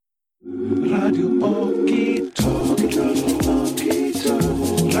Radio Okito,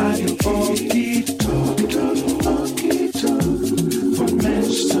 Radio Okito, von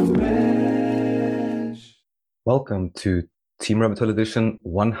Mensch zu Mensch. Welcome to Team Rabbit Hole Edition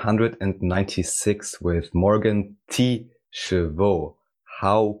 196 with Morgan T. Chevaux,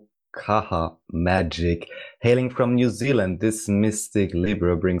 How Kaha Magic. Hailing from New Zealand, this mystic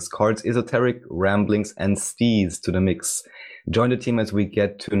Libra brings cards, esoteric ramblings, and steez to the mix. Join the team as we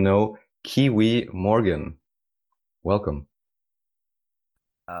get to know Kiwi Morgan. Welcome.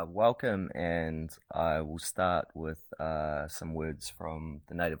 Welcome, and I will start with some words from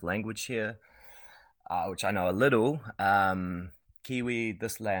the native language here, which I know a little. Kiwi,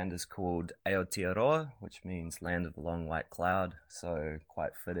 this land is called Aotearoa, which means land of the long white cloud, so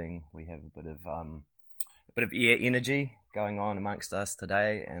quite fitting. We have a bit of air energy going on amongst us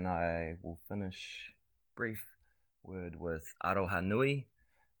today, and I will finish brief word with Aroha Nui,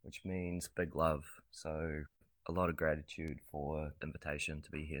 which means big love. So a lot of gratitude for the invitation to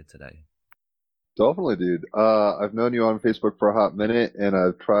be here today. Definitely, dude. I've known you on Facebook for a hot minute, and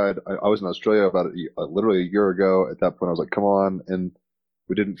I've tried. I was in Australia about literally a year ago. At that point, I was like, come on, and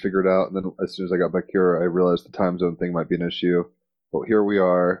we didn't figure it out. And then as soon as I got back here, I realized the time zone thing might be an issue. But here we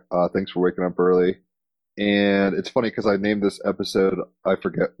are. Thanks for waking up early. And it's funny because I named this episode, I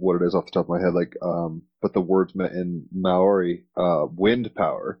forget what it is off the top of my head, but the words meant in Maori, wind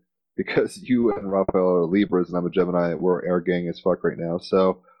power, because you and Raphael are Libras and I'm a Gemini. We're air gang as fuck right now.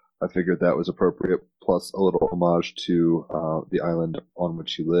 So I figured that was appropriate, plus a little homage to the island on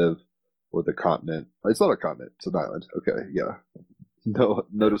which you live, or the continent. It's not a continent, it's an island. Okay, yeah. No,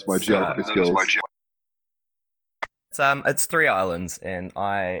 notice my geography skills. It's 3 islands, and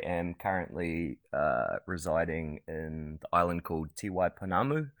I am currently residing in the island called Te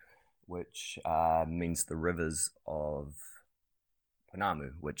Waipounamu, which means the rivers of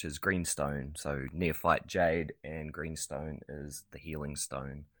Pounamu, which is greenstone. So neophyte jade and greenstone is the healing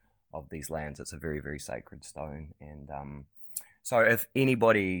stone of these lands. It's a very, very sacred stone, and so if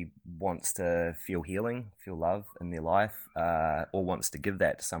anybody wants to feel healing, feel love in their life, or wants to give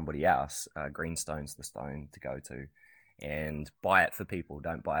that to somebody else, greenstone's the stone to go to. And buy it for people,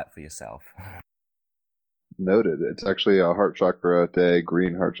 don't buy it for yourself. Noted. It's actually a heart chakra day,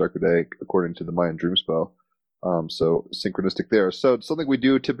 green heart chakra day, according to the Mayan dream spell. So synchronistic there. So something we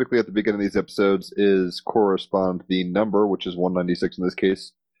do typically at the beginning of these episodes is correspond the number, which is 196 in this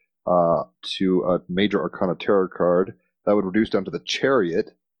case, to a major arcana tarot card. That would reduce down to the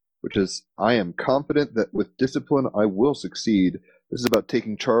Chariot, which is, I am confident that with discipline I will succeed. This is about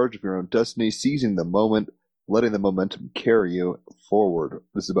taking charge of your own destiny, seizing the moment, letting the momentum carry you forward.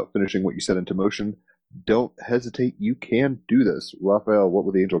 This is about finishing what you set into motion. Don't hesitate. You can do this. Raphael, what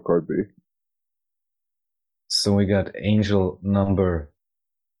would the angel card be? So we got angel number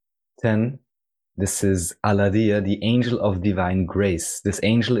 10. This is Aladia, the angel of divine grace. This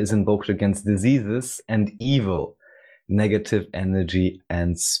angel is invoked against diseases and evil, negative energy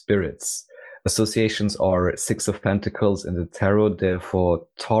and spirits. Associations are 6 of Pentacles in the tarot, therefore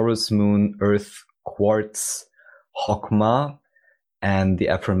Taurus moon, earth, quartz, Hokmah, and the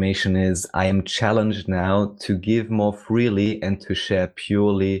affirmation is, I am challenged now to give more freely and to share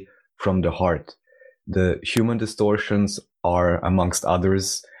purely from the heart. The human distortions are, amongst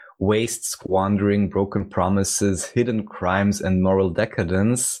others, waste, squandering, broken promises, hidden crimes, and moral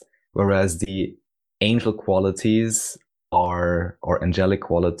decadence, whereas the angel qualities are, or angelic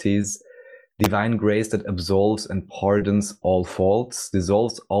qualities, divine grace that absolves and pardons all faults,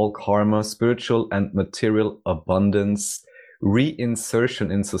 dissolves all karma, spiritual and material abundance,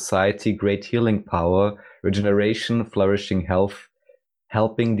 reinsertion in society, great healing power, regeneration, flourishing health,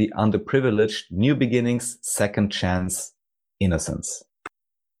 helping the underprivileged, new beginnings, second chance, innocence.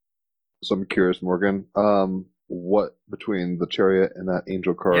 So I'm curious, Morgan, what between the Chariot and that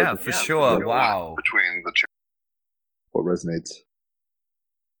angel card? Yeah, for sure. Wow. What resonates?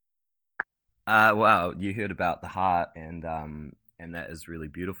 Wow, you heard about the heart, and that is really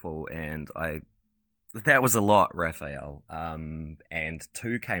beautiful, and that was a lot, Raphael. And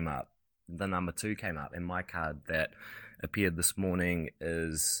 2 came up. The number 2 came up, and my card that appeared this morning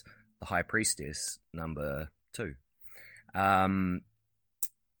is the High Priestess, number 2.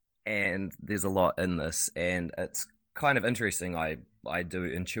 And there's a lot in this, and it's kind of interesting. I do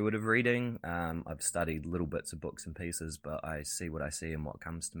intuitive reading. I've studied little bits of books and pieces, but I see what I see and what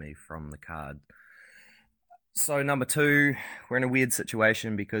comes to me from the card. So number 2, we're in a weird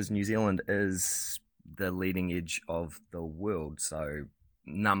situation because New Zealand is the leading edge of the world. So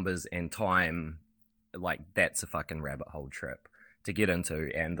numbers and time, that's a fucking rabbit hole trip to get into.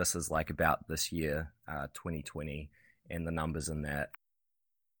 And this is about this year, 2020, and the numbers in that.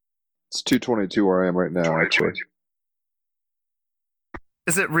 It's 2:22 where I am right now, actually.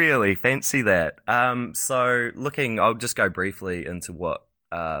 Is it really? Fancy that. I'll just go briefly into what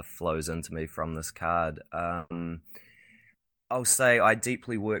flows into me from this card. I'll say I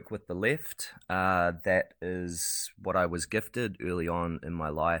deeply work with the left. That is what I was gifted early on in my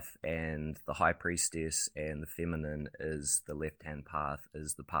life, and the High Priestess and the Feminine is the left-hand path,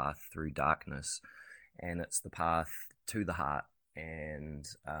 is the path through darkness, and it's the path to the heart. And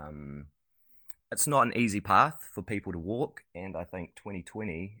it's not an easy path for people to walk, and I think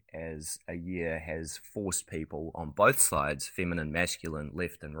 2020 as a year has forced people on both sides, feminine, masculine,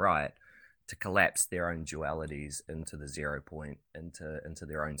 left and right, to collapse their own dualities into the 0 point, into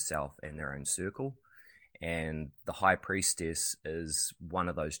their own self and their own circle. And the High Priestess is one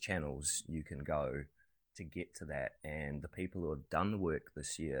of those channels you can go to get to that. And the people who have done the work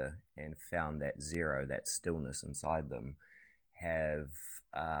this year and found that zero, that stillness inside them,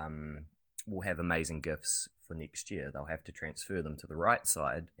 will have amazing gifts for next year. They'll have to transfer them to the right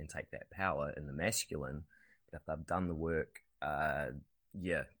side and take that power in the masculine. But if they've done the work,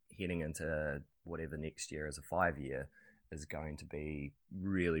 heading into whatever next year is a 5-year is going to be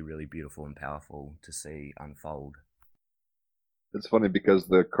really, really beautiful and powerful to see unfold. It's funny because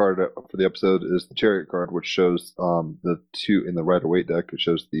the card for the episode is the Chariot card, which shows the two in the Rider-Waite deck. It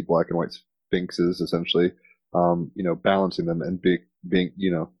shows the black and white sphinxes, essentially, balancing them and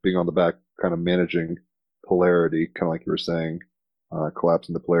being on the back, kind of managing polarity, kind of like you were saying,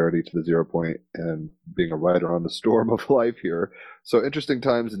 collapsing the polarity to the 0 point and being a rider on the storm of life here. So interesting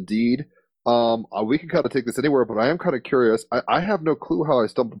times indeed. We can kind of take this anywhere, but I am kind of curious. I have no clue how I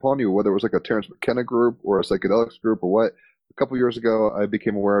stumbled upon you, whether it was like a Terence McKenna group or a psychedelics group or what. A couple years ago, I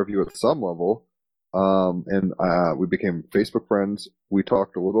became aware of you at some level, and we became Facebook friends. We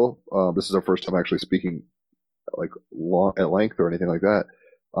talked a little. This is our first time actually speaking like at length or anything like that.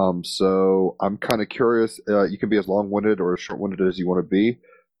 So I'm kind of curious. You can be as long-winded or as short-winded as you want to be.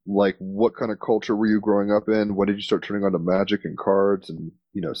 Like, what kind of culture were you growing up in? When did you start turning on to magic and cards and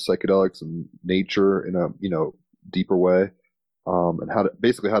psychedelics and nature in a deeper way? And how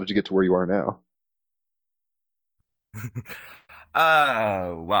did you get to where you are now?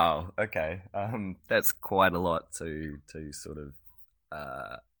 Oh, wow. Okay. That's quite a lot to sort of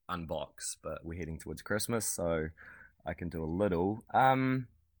unbox, but we're heading towards Christmas, so I can do a little.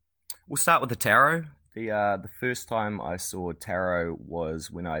 We'll start with the tarot. The first time I saw tarot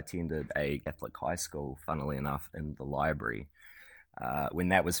was when I attended a Catholic high school, funnily enough, in the library. When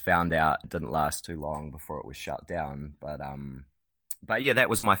that was found out, it didn't last too long before it was shut down. But yeah, that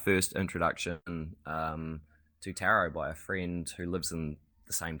was my first introduction to tarot by a friend who lives in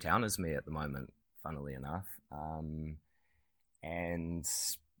the same town as me at the moment, funnily enough. And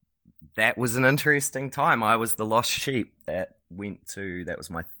that was an interesting time. I was the lost sheep that was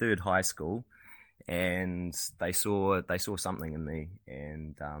my third high school, and they saw something in me,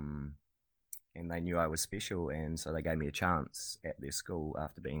 and they knew I was special, and so they gave me a chance at their school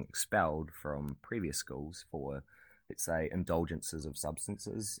after being expelled from previous schools for, let's say, indulgences of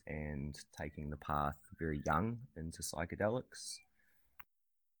substances and taking the path very young into psychedelics.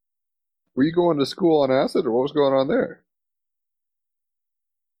 Were you going to school on acid, or what was going on there?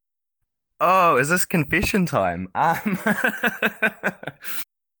 Oh, is this confession time? Well,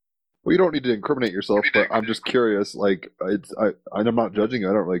 you don't need to incriminate yourself, but I'm just curious. Like, I'm not judging you.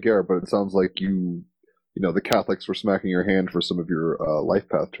 I don't really care, but it sounds like the Catholics were smacking your hand for some of your life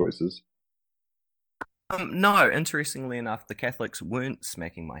path choices. No, interestingly enough, the Catholics weren't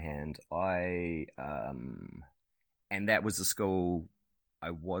smacking my hand. And that was the school I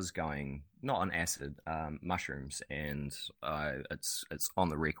was going, not on acid, mushrooms, and it's on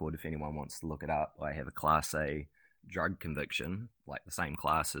the record if anyone wants to look it up. I have a Class A drug conviction, like the same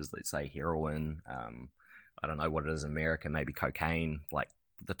class as, let's say, heroin. I don't know what it is in America, maybe cocaine, like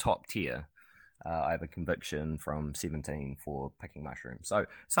the top tier. I have a conviction from 17 for picking mushrooms. So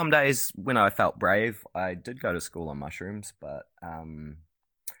some days when I felt brave, I did go to school on mushrooms, but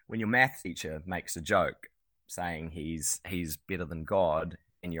when your math teacher makes a joke saying he's better than God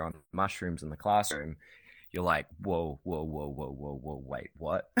and you're on mushrooms in the classroom, you're like, whoa, wait,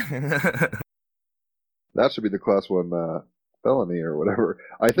 what? That should be the class 1 felony or whatever.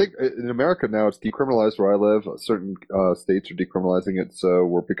 I think in America now it's decriminalized where I live. Certain states are decriminalizing it, so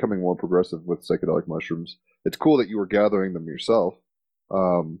we're becoming more progressive with psychedelic mushrooms. It's cool that you were gathering them yourself.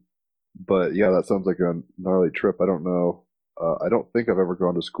 But yeah, that sounds like a gnarly trip. I don't know. I don't think I've ever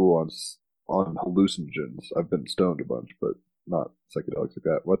gone to school on hallucinogens. I've been stoned a bunch, but not psychedelics like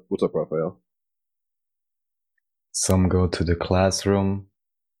that. What's up, Raphael? Some go to the classroom,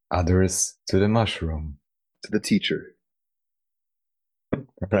 others to the mushroom. To the teacher.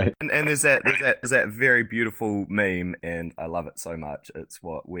 Right. And there's that very beautiful meme, and I love it so much. It's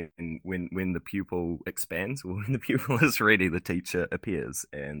what when the pupil expands, or when the pupil is ready, the teacher appears,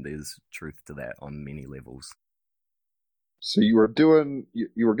 and there's truth to that on many levels. So you were getting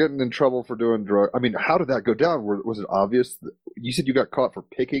in trouble for doing drug. I mean, how did that go down? Was it obvious? You said you got caught for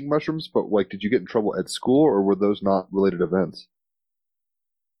picking mushrooms, but like, did you get in trouble at school, or were those not related events?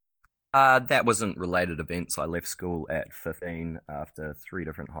 That wasn't related events. I left school at 15 after three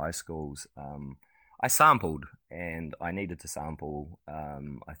different high schools. I sampled, and I needed to sample.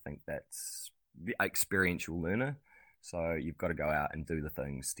 I think that's the experiential learner. So you've got to go out and do the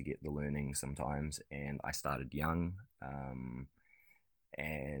things to get the learning sometimes. And I started young,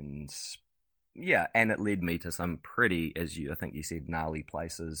 and yeah, and it led me to some pretty, I think you said, gnarly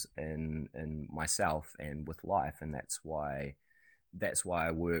places in myself and with life, and that's why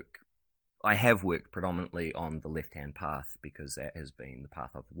I have worked predominantly on the left hand path, because that has been the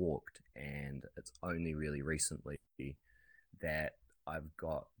path I've walked, and it's only really recently that I've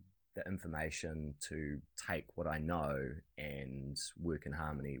got the information to take what I know and work in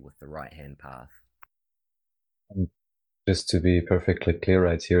harmony with the right hand path. Just to be perfectly clear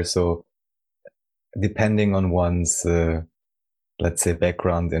right here, so depending on one's, let's say,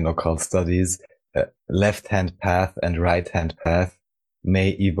 background in occult studies, left-hand path and right-hand path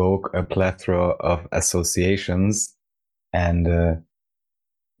may evoke a plethora of associations. And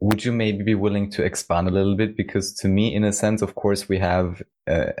would you maybe be willing to expand a little bit? Because to me, in a sense, of course, we have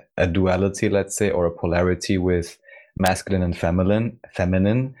a duality, let's say, or a polarity with masculine and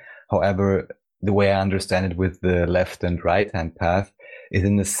feminine. However, the way I understand it with the left and right hand path is,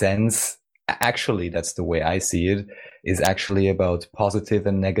 in a sense, actually, that's the way I see it, is actually about positive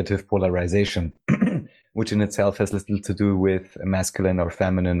and negative polarization, which in itself has little to do with a masculine or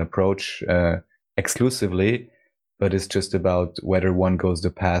feminine approach exclusively, but it's just about whether one goes the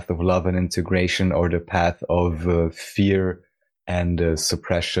path of love and integration or the path of fear and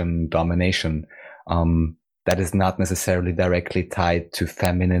suppression, domination. That is not necessarily directly tied to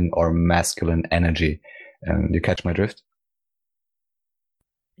feminine or masculine energy. Do you catch my drift?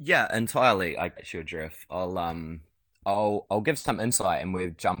 Yeah, entirely. I get your drift. I'll give some insight, and we're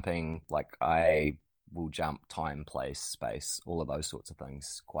jumping, like, I will jump time, place, space, all of those sorts of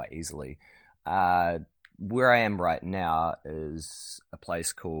things quite easily. Uh, where I am right now is a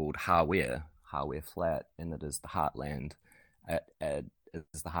place called Harware Flat, and it is the heartland. It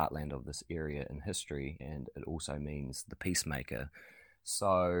is the heartland of this area in history, and it also means the peacemaker.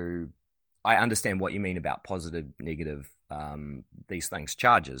 So I understand what you mean about positive, negative, these things,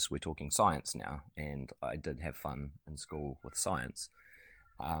 charges. We're talking science now, and I did have fun in school with science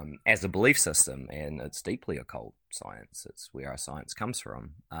as a belief system, and it's deeply occult science. It's where our science comes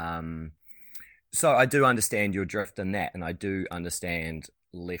from. So I do understand your drift in that, and I do understand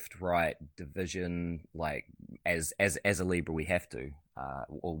left-right division. Like, as a Libra, we have to,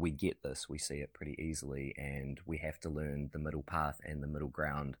 or we get this, we see it pretty easily, and we have to learn the middle path and the middle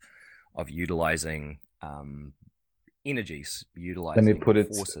ground of utilizing energies, Let me utilizing put it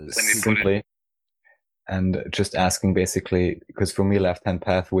forces. simply, and just asking basically, because for me, left-hand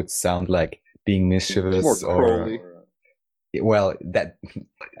path would sound like being It's more mischievous, or, Crowley. well, that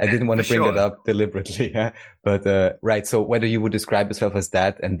I didn't want For to bring that sure. up deliberately, yeah? But right. So whether you would describe yourself as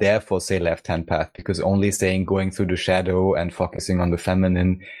that and therefore say left-hand path, because only saying going through the shadow and focusing on the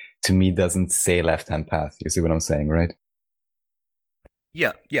feminine to me doesn't say left-hand path. You see what I'm saying, right?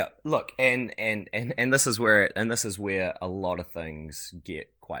 Yeah, yeah. Look, and this is where a lot of things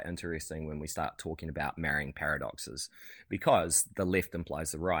get quite interesting when we start talking about marrying paradoxes, because the left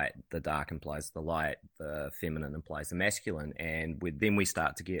implies the right, the dark implies the light, the feminine implies the masculine, and then we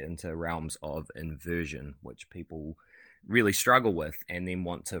start to get into realms of inversion, which people really struggle with, and then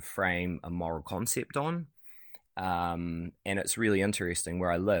want to frame a moral concept on. And it's really interesting.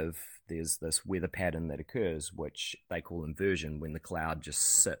 Where I live, there's this weather pattern that occurs, which they call inversion, when the cloud just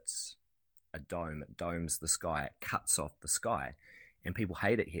sits a dome, it domes the sky, it cuts off the sky. And people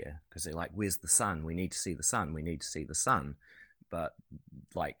hate it here because they're like, where's the sun? We need to see the sun. We need to see the sun. But,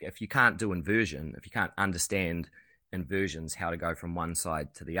 like, if you can't do inversion, if you can't understand inversions, how to go from one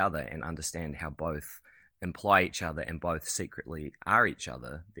side to the other and understand how both imply each other and both secretly are each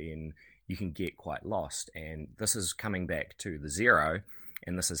other, then you can get quite lost. And this is coming back to the zero,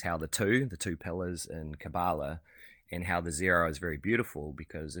 and this is how the two pillars in Kabbalah, and how the zero is very beautiful,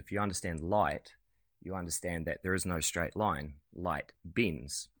 because if you understand light, you understand that there is no straight line. Light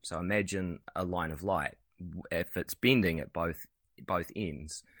bends. So imagine a line of light. If it's bending at both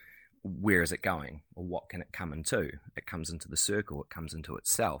ends, where is it going? Or what can it come into? It comes into the circle, it comes into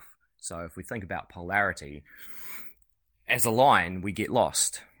itself. So if we think about polarity, as a line, we get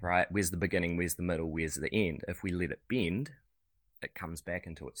lost, right? Where's the beginning? Where's the middle? Where's the end? If we let it bend, it comes back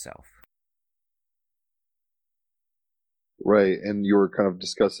into itself. Right, and you were kind of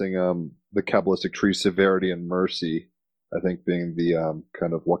discussing the Kabbalistic tree, severity and mercy, I think being the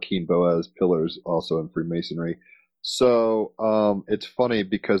kind of Joaquin Boaz pillars also in Freemasonry. So it's funny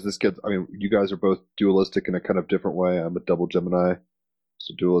because you guys are both dualistic in a kind of different way. I'm a double Gemini,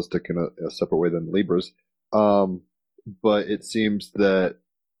 so dualistic in a separate way than Libras. But it seems that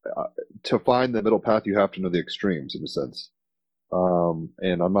to find the middle path, you have to know the extremes in a sense.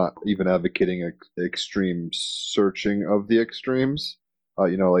 And I'm not even advocating extreme searching of the extremes.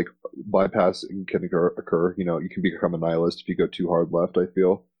 Like bypassing can occur. You can become a nihilist if you go too hard left, I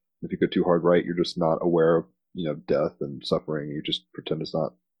feel. If you go too hard right, you're just not aware of, death and suffering. You just pretend it's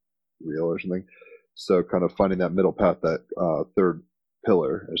not real or something. So kind of finding that middle path, that third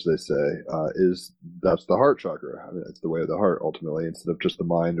pillar, as they say, that's the heart chakra. I mean, it's the way of the heart ultimately, instead of just the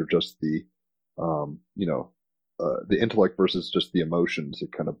mind or just the intellect versus just the emotions.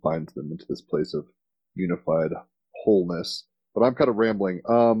 It kind of binds them into this place of unified wholeness. But I'm kind of rambling.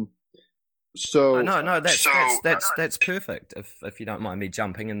 No, that's perfect. If you don't mind me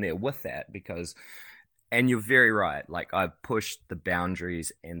jumping in there with that, because, and you're very right. Like, I've pushed the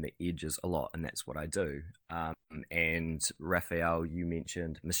boundaries and the edges a lot, and that's what I do. And Raphael, you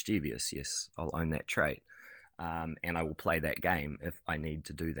mentioned mischievous. Yes, I'll own that trait. And I will play that game if I need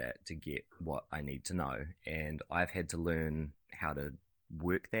to do that to get what I need to know. And I've had to learn how to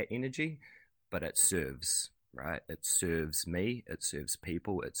work that energy, but it serves, right? It serves me, it serves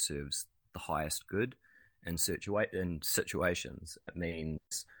people, it serves the highest good in situations. It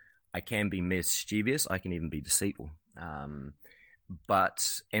means I can be mischievous, I can even be deceitful. And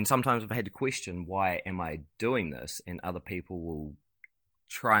sometimes I've had to question, why am I doing this? And other people will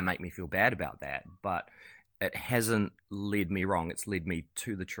try and make me feel bad about that. But it hasn't led me wrong. It's led me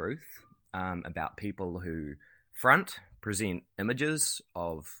to the truth about people who present images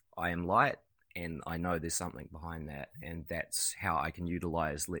of I am light, and I know there's something behind that, and that's how I can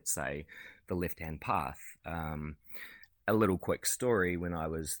utilize, let's say, the left-hand path. A little quick story: when I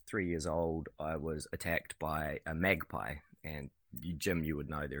was 3 years old, I was attacked by a magpie, and Jim, you would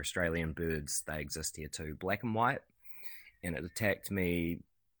know, they're Australian birds. They exist here too, black and white, and it attacked me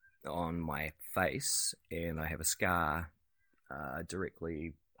on my face, and I have a scar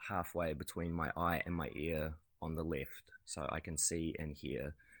directly halfway between my eye and my ear on the left, so I can see and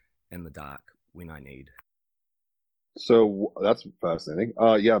hear in the dark when I need. So that's fascinating.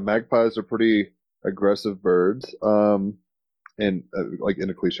 Yeah, magpies are pretty aggressive birds, and like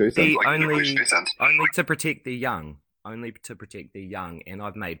in a cliche sense. Only to protect their young. Only to protect their young, and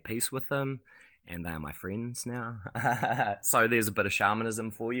I've made peace with them, and they are my friends now. So there's a bit of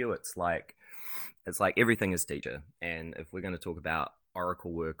shamanism for you. It's like everything is teacher. And if we're going to talk about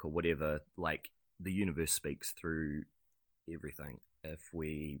oracle work or whatever, like, the universe speaks through everything if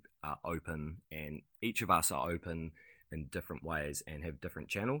we are open, and each of us are open in different ways and have different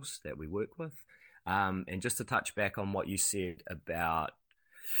channels that we work with. And just to touch back on what you said about,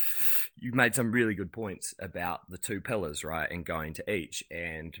 you made some really good points about the two pillars, right, and going to each.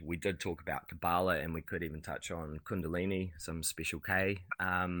 And we did talk about Kabbalah, and we could even touch on Kundalini, some special K,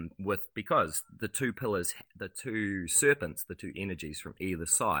 because the two pillars, the two serpents, the two energies from either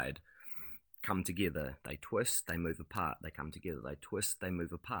side come together. They twist, they move apart. They come together, they twist, they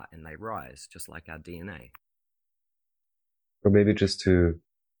move apart, and they rise, just like our DNA. Or maybe just to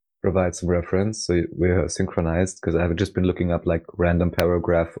provide some reference, so we're synchronized, because I have just been looking up like random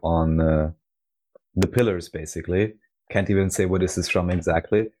paragraph on the pillars, basically. Can't even say what this is from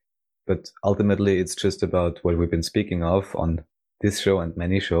exactly, but ultimately it's just about what we've been speaking of on this show and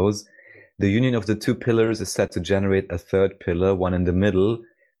many shows. The union of the two pillars is said to generate a third pillar, one in the middle,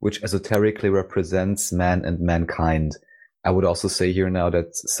 which esoterically represents man and mankind. I would also say here now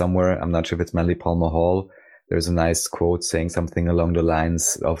that somewhere, I'm not sure if it's Manly Palmer Hall, there's a nice quote saying something along the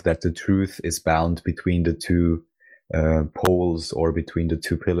lines of that the truth is bound between the two poles, or between the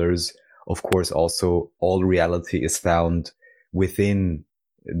two pillars. Of course, also all reality is found within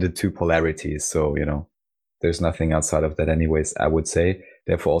the two polarities. So, there's nothing outside of that anyways, I would say.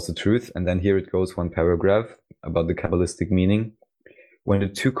 Therefore also truth. And then here it goes, one paragraph about the Kabbalistic meaning. When the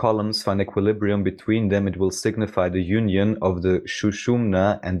two columns find equilibrium between them, it will signify the union of the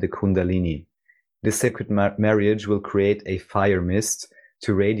Shushumna and the Kundalini. This sacred marriage will create a fire mist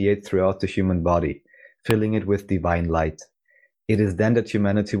to radiate throughout the human body, filling it with divine light. It is then that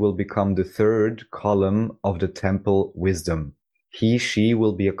humanity will become the third column of the temple wisdom. She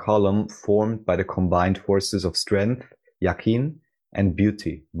will be a column formed by the combined forces of strength, Yakin, and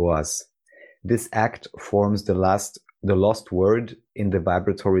beauty, Boaz. This act forms the last the lost word in the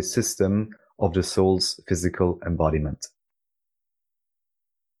vibratory system of the soul's physical embodiment.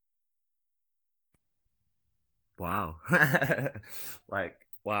 Wow. Like,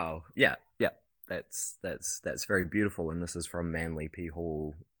 wow. Yeah, yeah. That's very beautiful. And this is from Manly P.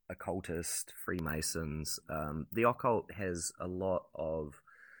 Hall, occultist, Freemasons. The occult has a lot of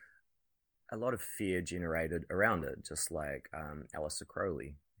fear generated around it, just like Aleister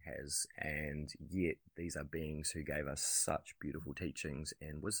Crowley has. And yet, these are beings who gave us such beautiful teachings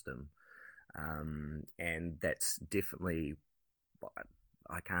and wisdom. And that's definitely,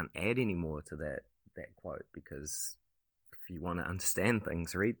 I can't add any more to that quote, because if you want to understand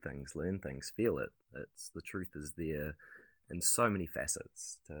things, read things, learn things, feel it. It's the truth is there in so many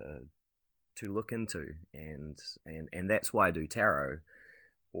facets to look into, and that's why I do tarot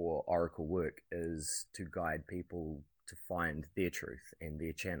or oracle work, is to guide people to find their truth and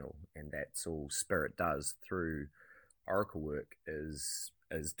their channel, and that's all spirit does through oracle work, is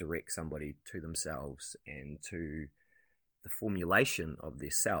direct somebody to themselves and to the formulation of their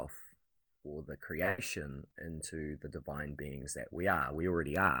self, or the creation into the divine beings that we are. We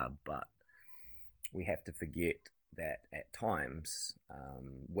already are, but we have to forget that at times,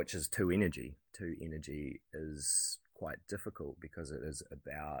 which is two energy. Two energy is quite difficult because it is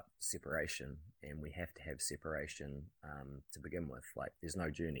about separation, and we have to have separation to begin with. Like, there's no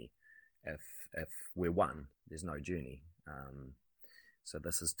journey. If we're one, there's no journey. So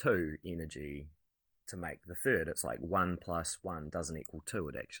this is two energy. To make the third, it's like 1 + 1 doesn't equal 2,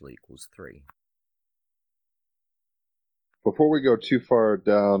 it actually equals 3. Before we go too far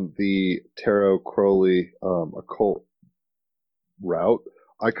down the Tarot Crowley occult route,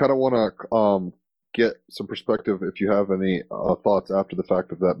 I kind of want to get some perspective, if you have any thoughts after the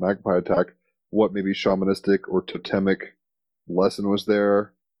fact of that magpie attack, what maybe shamanistic or totemic lesson was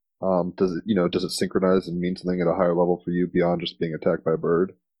there? Does it synchronize and mean something at a higher level for you beyond just being attacked by a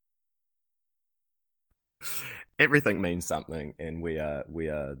bird? Everything means something, and we are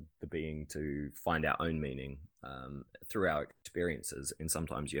the being to find our own meaning through our experiences, and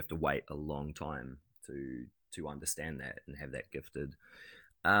sometimes you have to wait a long time to understand that and have that gifted.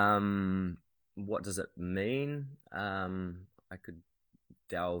 What does it mean? I could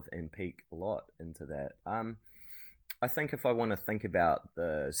delve and peek a lot into that. I think if I want to think about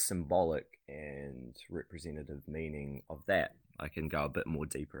the symbolic and representative meaning of that, I can go a bit more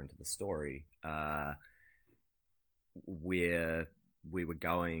deeper into the story. Where we were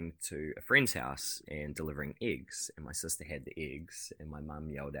going to a friend's house and delivering eggs, and my sister had the eggs, and my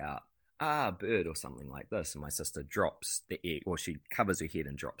mum yelled out, "Ah, bird," or something like this, and my sister drops the egg, or she covers her head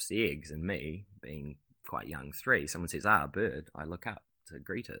and drops the eggs, and me, being quite young, 3, someone says, "Ah, bird," I look up to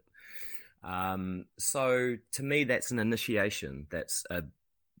greet it. So to me, that's an initiation. That's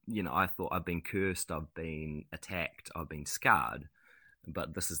I thought I've been cursed, I've been attacked, I've been scarred,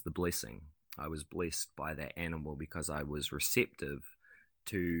 but this is the blessing. I was blessed by that animal because I was receptive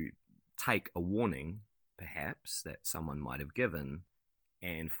to take a warning, perhaps, that someone might have given,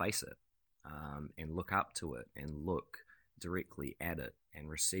 and face it, and look up to it, and look directly at it, and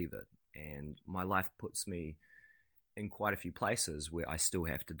receive it. And my life puts me in quite a few places where I still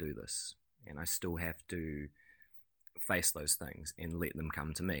have to do this, and I still have to face those things and let them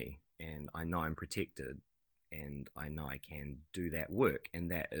come to me. And I know I'm protected, and I know I can do that work,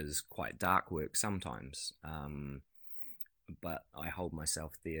 and that is quite dark work sometimes. But I hold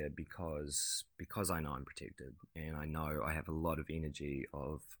myself there because I know I'm protected, and I know I have a lot of energy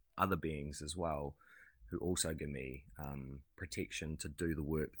of other beings as well, who also give me protection to do the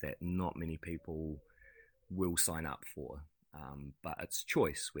work that not many people will sign up for. But it's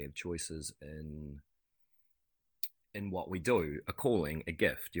choice. We have choices in what we do. A calling, a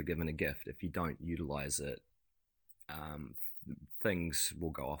gift. You're given a gift. If you don't utilize it, things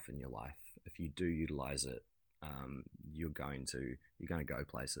will go off in your life. If you do utilize it, you're going to go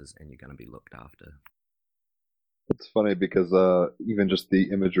places, and you're going to be looked after. It's funny because even just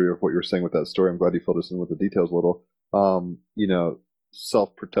the imagery of what you're saying with that story, I'm glad you filled us in with the details a little.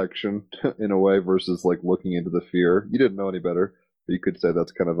 Self-protection in a way versus like looking into the fear. You didn't know any better, but you could say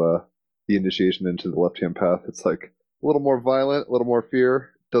that's kind of the initiation into the left-hand path. It's like a little more violent, a little more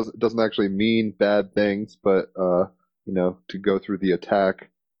fear. Doesn't actually mean bad things, but to go through the attack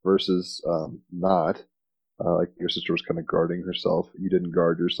versus not. Like your sister was kind of guarding herself. You didn't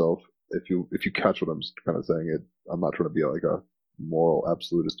guard yourself. If you catch what I'm kind of saying, I'm not trying to be like a moral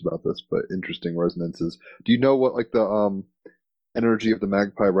absolutist about this, but interesting resonances. Do you know what like the energy of the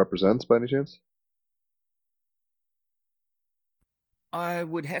magpie represents by any chance? I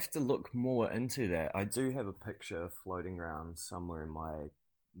would have to look more into that. I do have a picture floating around somewhere in my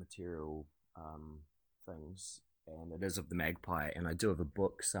material things. and it is of the magpie. And I do have a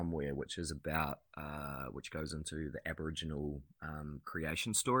book somewhere which is about, which goes into the Aboriginal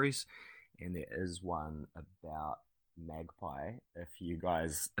creation stories, and there is one about magpie. If you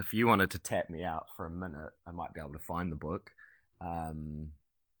wanted to tap me out for a minute, I might be able to find the book,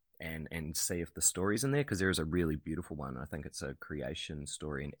 and see if the story's in there, because there is a really beautiful one. I think it's a creation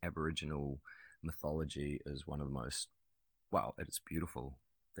story, and Aboriginal mythology is one of the most, well, it's beautiful.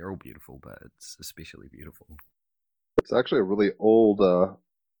 They're all beautiful, but it's especially beautiful. It's actually a really old,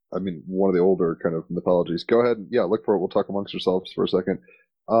 I mean, one of the older kind of mythologies. Go ahead and, yeah, look for it. We'll talk amongst ourselves for a second.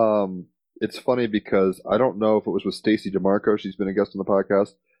 It's funny because I don't know if it was with Stacey DeMarco. She's been a guest on the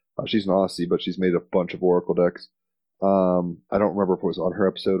podcast. She's an Aussie, but she's made a bunch of Oracle decks. I don't remember if it was on her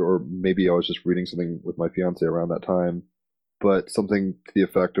episode or maybe I was just reading something with my fiance around that time, but something to the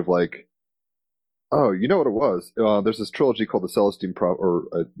effect of like, oh, you know what it was? There's this trilogy called the Celestine or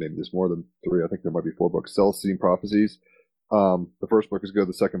maybe there's more than three. I think there might be four books. Celestine Prophecies. The first book is good.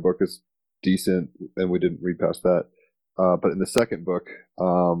 The second book is decent, and we didn't read past that. But in the second book,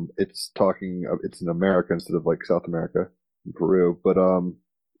 it's in America instead of like South America, in Peru. But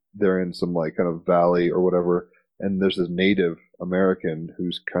they're in some like kind of valley or whatever, and there's this Native American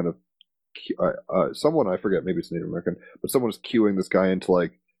who's kind of someone, I forget, maybe it's Native American, but someone is cueing this guy into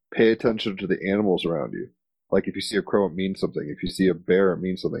like, pay attention to the animals around you. Like if you see a crow, it means something. If you see a bear, it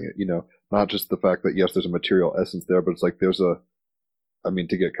means something. You know, not just the fact that yes, there's a material essence there, but it's like to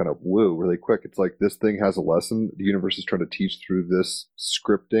get kind of woo really quick, it's like this thing has a lesson. The universe is trying to teach through this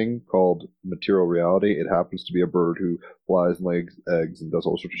scripting called material reality. It happens to be a bird who flies and lays eggs and does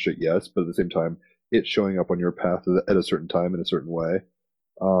all sorts of shit, yes, but at the same time, it's showing up on your path at a certain time in a certain way,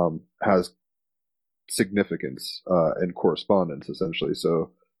 has significance and correspondence, essentially.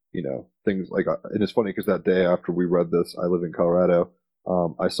 So, you know, things like, and it's funny because that day after we read this, I live in Colorado,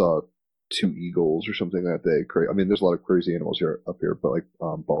 I saw 2 eagles or something that day. I mean, there's a lot of crazy animals up here, but like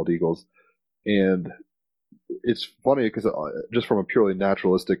bald eagles. And it's funny because just from a purely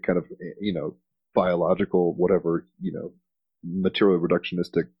naturalistic kind of, you know, biological, whatever, you know, material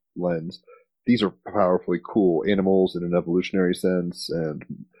reductionistic lens, these are powerfully cool animals in an evolutionary sense, and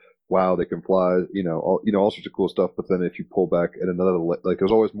wow, they can fly, all sorts of cool stuff. But then if you pull back at another, like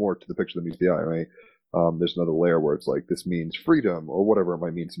there's always more to the picture than meets the eye, right? There's another layer where it's like, this means freedom or whatever it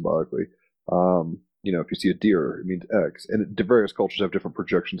might mean symbolically. If you see a deer, it means X, and various cultures have different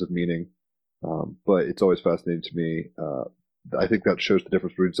projections of meaning. But it's always fascinating to me. I think that shows the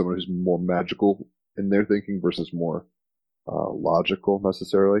difference between someone who's more magical in their thinking versus more logical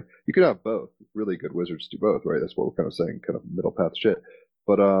necessarily. You could have both. Really good wizards do both, right? That's what we're kind of saying, kind of middle path shit.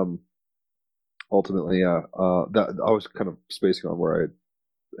 But ultimately, yeah, that I was kind of spacing on where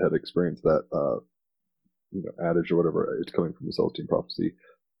I had experienced that, adage or whatever. It's coming from the Celestine Prophecy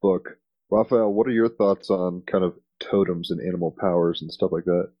book. Raphael, what are your thoughts on kind of totems and animal powers and stuff like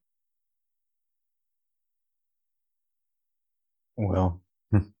that? Well,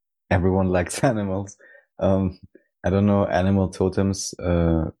 everyone likes animals. I don't know, animal totems.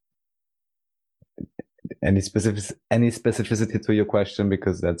 Any specificity to your question,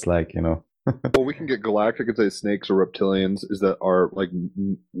 because that's like, Well, we can get galactic and say snakes or reptilians. Is that our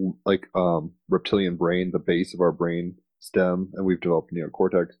reptilian brain, the base of our brain stem, and we've developed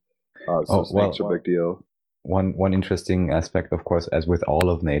neocortex. So snakes are a big deal. One interesting aspect, of course, as with all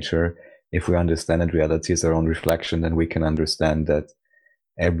of nature, if we understand that reality is our own reflection, then we can understand that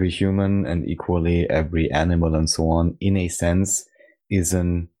every human and equally every animal and so on, in a sense, is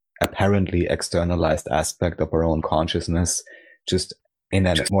an apparently externalized aspect of our own consciousness, just in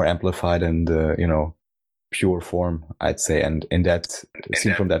a more amplified and, pure form, I'd say. And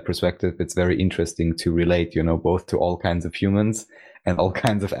seen from that perspective, it's very interesting to relate, both to all kinds of humans and all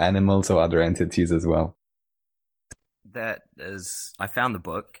kinds of animals or other entities as well. I found the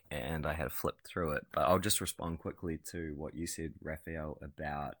book and I had flipped through it, but I'll just respond quickly to what you said, Raphael,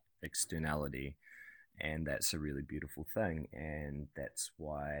 about externality. And that's a really beautiful thing. And that's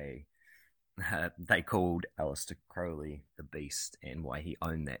why they called Aleister Crowley the Beast, and why he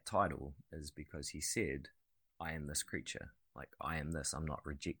owned that title is because he said, I am this creature. Like, I am this. I'm not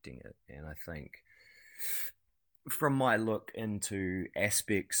rejecting it. And I think from my look into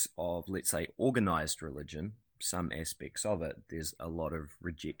aspects of, let's say, organized religion, some aspects of it, there's a lot of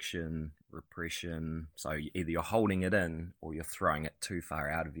rejection, repression. So either you're holding it in or you're throwing it too far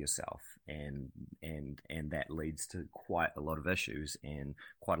out of yourself, and that leads to quite a lot of issues and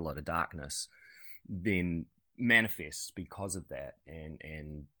quite a lot of darkness then manifests because of that.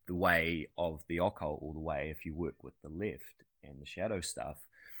 And the way of the occult, or the way if you work with the left and the shadow stuff,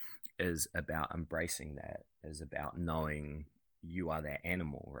 is about embracing that, is about knowing you are that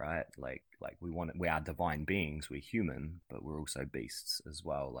animal, right? Like we are divine beings, we're human, but we're also beasts as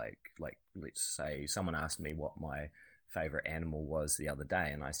well. Like let's say someone asked me what my favorite animal was the other day,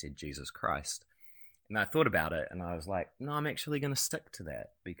 and I said Jesus Christ. And I thought about it, and I was like, no, I'm actually going to stick to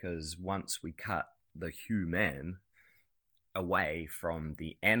that, because once we cut the human away from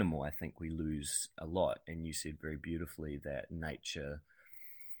the animal, I think we lose a lot. And you said very beautifully that nature,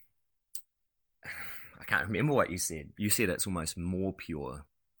 I can't remember what you said. You said it's almost more pure.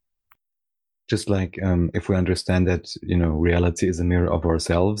 Just like if we understand that, you know, reality is a mirror of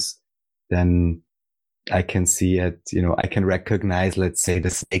ourselves, then I can see it, you know, I can recognize, let's say, the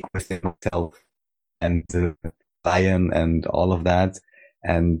snake within myself and the lion and all of that.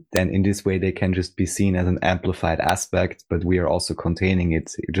 And then in this way, they can just be seen as an amplified aspect, but we are also containing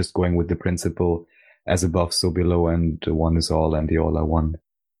it, just going with the principle as above, so below, and one is all and the all are one.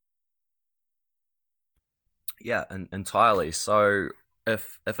 Yeah, entirely. So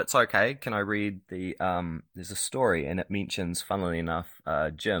if it's okay, can I read the there's a story, and it mentions, funnily enough,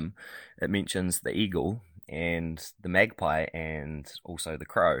 Jim, it mentions the eagle and the magpie and also the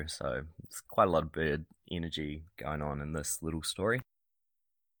crow. So it's quite a lot of bird energy going on in this little story.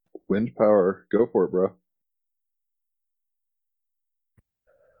 Wind power. Go for it, bro.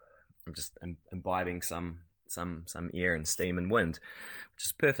 I'm just imbibing some air and steam and wind, which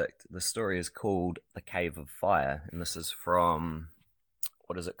is perfect. The story is called The Cave of Fire, and this is from,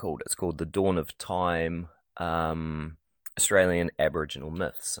 what is it called? It's called The Dawn of Time, Australian Aboriginal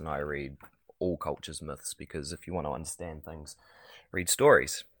Myths. And I read all cultures' myths, because if you want to understand things, read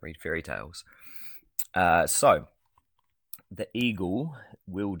stories, read fairy tales. So, the eagle,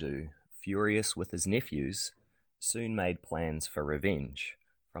 Wildu, furious with his nephews, soon made plans for revenge.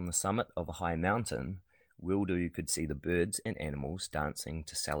 From the summit of a high mountain, Wildu could see the birds and animals dancing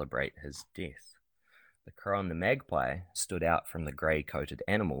to celebrate his death. The crow and the magpie stood out from the grey-coated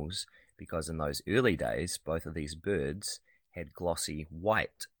animals because in those early days both of these birds had glossy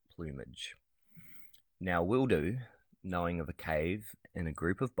white plumage. Now Wildu, knowing of a cave in a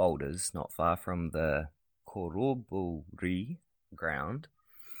group of boulders not far from the Koroburi ground,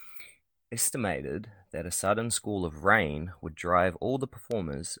 estimated that a sudden squall of rain would drive all the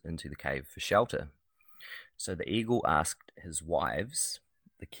performers into the cave for shelter. So the eagle asked his wives,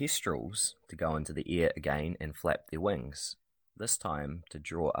 the kestrels, to go into the air again and flap their wings, this time to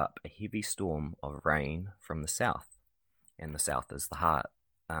draw up a heavy storm of rain from the south. And the south is the heart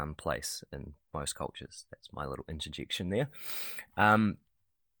place in most cultures. That's my little interjection there.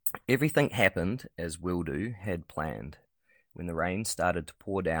 Everything happened as Wildu had planned. When the rain started to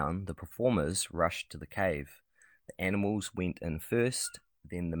pour down, the performers rushed to the cave. The animals went in first,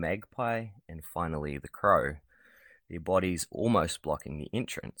 then the magpie, and finally the crow, their bodies almost blocking the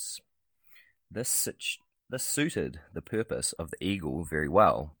entrance. This suited the purpose of the eagle very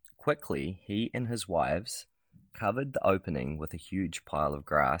well. Quickly, he and his wives covered the opening with a huge pile of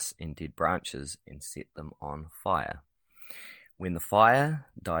grass and dead branches and set them on fire. When the fire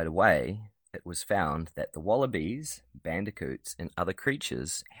died away, it was found that the wallabies, bandicoots, and other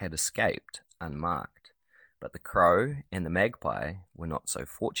creatures had escaped unmarked. But the crow and the magpie were not so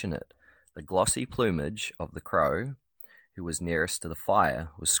fortunate. The glossy plumage of the crow, who was nearest to the fire,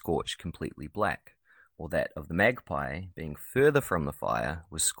 was scorched completely black, while that of the magpie, being further from the fire,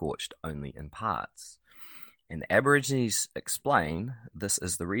 was scorched only in parts. And the Aborigines explain this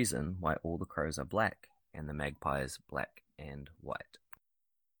is the reason why all the crows are black and the magpies black and white.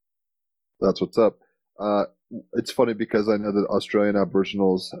 That's what's up. It's funny because I know that Australian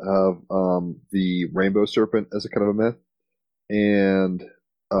Aboriginals have the rainbow serpent as a kind of a myth, and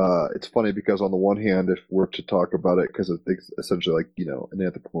it's funny because on the one hand, if we're to talk about it, because it's essentially like, you know, an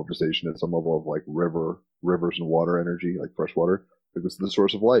anthropomorphization at some level of like rivers and water energy, like fresh water, because it's the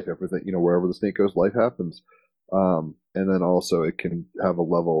source of life. Everything, you know, wherever the snake goes, life happens. And then also it can have a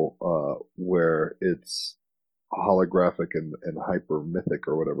level where it's holographic and hyper mythic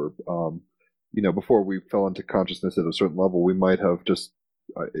or whatever. You know, before we fell into consciousness at a certain level, we might have just,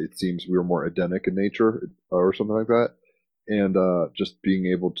 it seems we were more Edenic in nature or something like that. And just being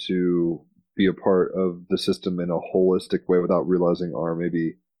able to be a part of the system in a holistic way without realizing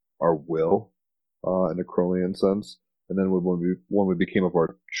our will in a Crowleyan sense. And then when we became of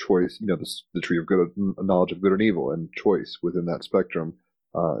our choice, you know, the tree of good, knowledge of good and evil, and choice within that spectrum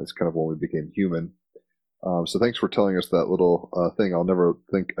is kind of when we became human. So thanks for telling us that little thing. I'll never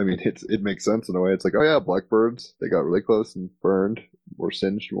think. I mean, it makes sense in a way. It's like, oh yeah, blackbirds, they got really close and burned or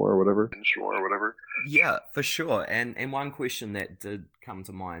singed more or whatever. Yeah, for sure. And one question that did come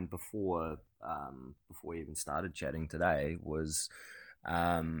to mind before we even started chatting today was,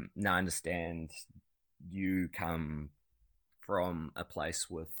 now I understand you come from a place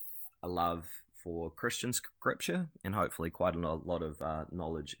with a love for Christian scripture and hopefully quite a lot of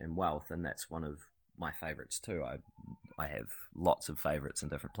knowledge and wealth, and that's one of my favorites too. I have lots of favorites in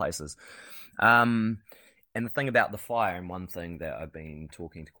different places. And the thing about the fire, and one thing that I've been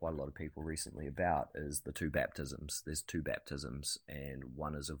talking to quite a lot of people recently about, is the two baptisms. There's two baptisms, and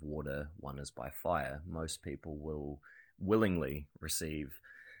one is of water, one is by fire. Most people will willingly receive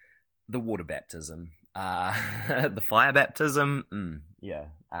the water baptism. The fire baptism,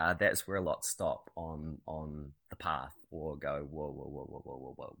 that's where a lot stop on the path or go,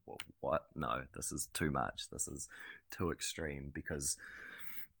 whoa, what? No, this is too much. This is too extreme because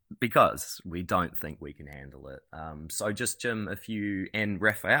we don't think we can handle it. So just Jim, and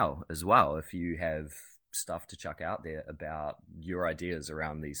Raphael as well, if you have stuff to chuck out there about your ideas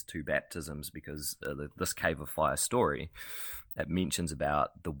around these two baptisms, because this Cave of Fire story, it mentions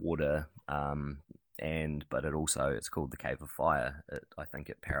about the water, but it's called the Cave of Fire. I think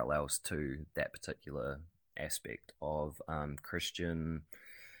it parallels to that particular aspect of Christian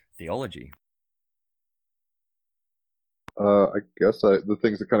theology. I guess the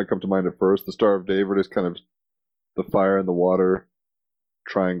things that kind of come to mind at first, the Star of David is kind of the fire and the water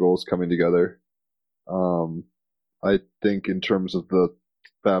triangles coming together. I think in terms of the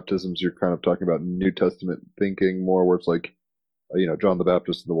baptisms, you're kind of talking about New Testament thinking more, where it's like, John the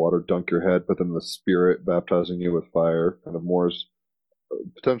Baptist in the water, dunk your head, but then the Spirit baptizing you with fire, kind of more as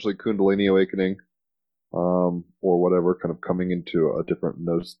potentially Kundalini awakening, or whatever, kind of coming into a different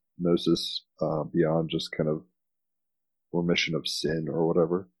gnosis beyond just kind of remission of sin or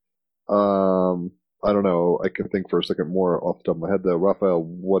whatever. I don't know. I can think for a second more off the top of my head though. Raphael,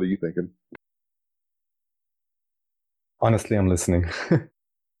 what are you thinking? Honestly, I'm listening.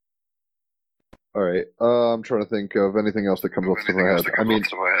 All right. I'm trying to think of anything else that comes off the top of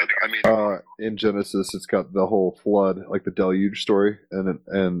my head. In Genesis, it's got the whole flood, like the deluge story, and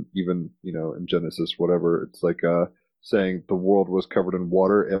even in Genesis, whatever, it's like saying the world was covered in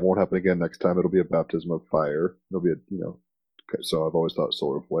water. It won't happen again next time. It'll be a baptism of fire. It'll be so I've always thought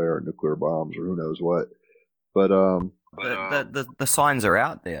solar flare or nuclear bombs or who knows what. But the signs are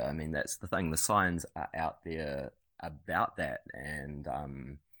out there. I mean, that's the thing. The signs are out there about that, and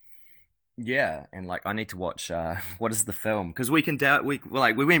and like I need to watch what is the film, because we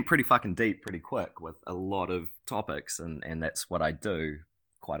went pretty fucking deep pretty quick with a lot of topics, and that's what I do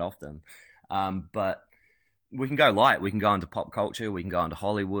quite often. But we can go light. We can go into pop culture. We can go into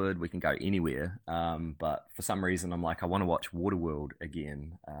Hollywood. We can go anywhere. But for some reason, I'm like, I want to watch Waterworld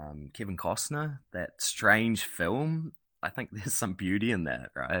again. Kevin Costner, that strange film. I think there's some beauty in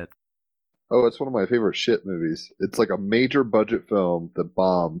that, right? Oh, it's one of my favorite shit movies. It's like a major budget film that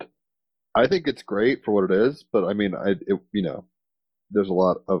bombed. I think it's great for what it is, but I mean, there's a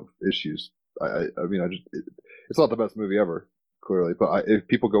lot of issues. It's not the best movie ever, clearly, but if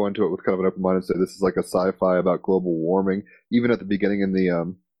people go into it with kind of an open mind and say this is like a sci-fi about global warming, even at the beginning in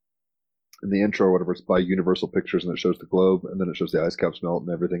the intro or whatever, it's by Universal Pictures and it shows the globe and then it shows the ice caps melt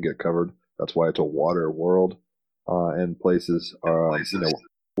and everything get covered. That's why it's a water world, and places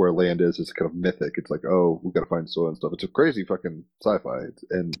where land is kind of mythic. It's like, oh, we got to find soil and stuff. It's a crazy fucking sci-fi,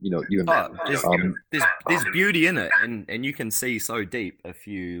 and there's beauty in it, and you can see so deep if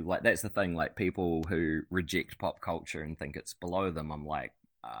you like. That's the thing. Like people who reject pop culture and think it's below them, I'm like,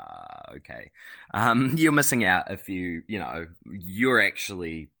 okay, you're missing out if you're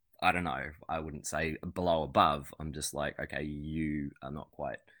actually, I don't know, I wouldn't say below above. I'm just like, okay, you are not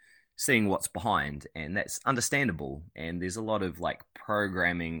quite seeing what's behind, and that's understandable. And there's a lot of like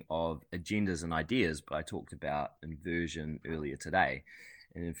programming of agendas and ideas, but I talked about inversion earlier today,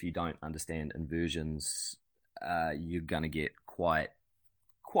 and if you don't understand inversions, you're going to get quite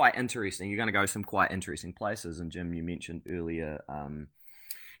interesting. You're going to go some quite interesting places. And Jim, you mentioned earlier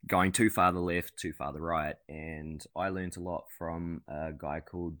going too far to the left, too far to the right, and I learned a lot from a guy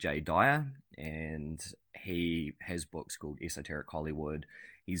called Jay Dyer, and he has books called Esoteric Hollywood.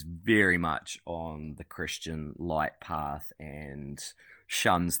 He's very much on the Christian light path and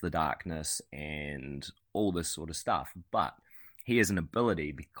shuns the darkness and all this sort of stuff. But he has an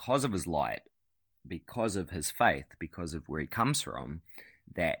ability, because of his light, because of his faith, because of where he comes from,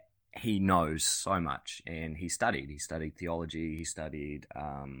 that he knows so much. And he studied theology, he studied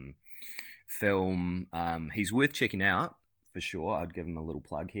film. He's worth checking out for sure. I'd give him a little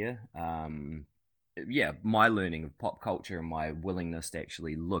plug here. My learning of pop culture and my willingness to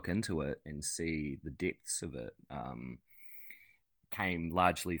actually look into it and see the depths of it came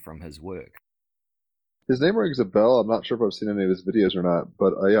largely from his work. His name rings a bell. I'm not sure if I've seen any of his videos or not,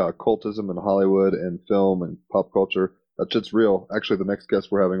 but occultism and Hollywood and film and pop culture, that shit's real. Actually, the next guest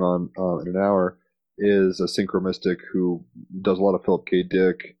we're having on in an hour is a synchromystic who does a lot of Philip K.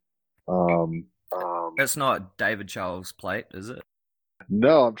 Dick. It's not David Charles Plate, is it?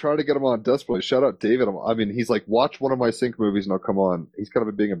 No, I'm trying to get him on desperately. Shout out David. I mean, he's like, watch one of my sync movies and I'll come on. He's kind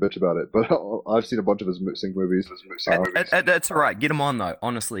of being a bitch about it, but I've seen a bunch of his sync movies. That's all right. Get him on though.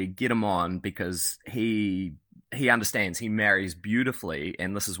 Honestly, get him on because he understands. He marries beautifully,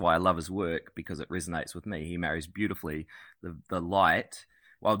 and this is why I love his work because it resonates with me. He marries beautifully the light,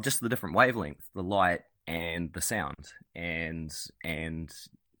 well, just the different wavelengths, the light and the sound, and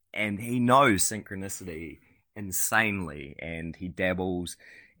he knows synchronicity insanely, and he dabbles.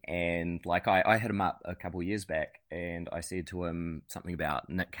 And like I hit him up a couple of years back, and I said to him something about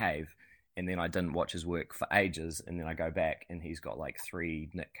Nick Cave, and then I didn't watch his work for ages, and then I go back and he's got like 3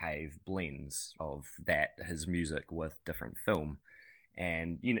 Nick Cave blends of his music with different film.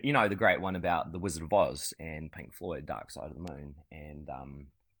 And you know the great one about The Wizard of Oz and Pink Floyd Dark Side of the Moon. And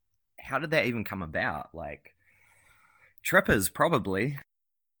how did that even come about? Like, Trippers probably.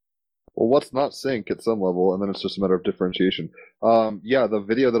 Well, what's not sync at some level, and then it's just a matter of differentiation. Yeah, the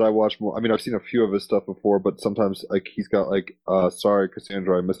video that I watched more, I mean, I've seen a few of his stuff before, but sometimes like he's got like, sorry,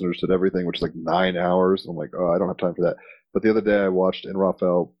 Cassandra, I misunderstood everything, which is like 9 hours. I'm like, oh, I don't have time for that. But the other day I watched, and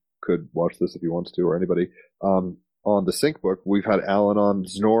Raphael could watch this if he wants to, or anybody, on the sync book, we've had Alan on.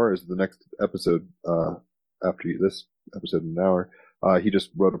 Znor is the next episode, after this episode in an hour. He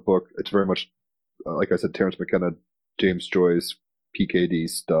just wrote a book. It's very much, like I said, Terrence McKenna, James Joyce, PKD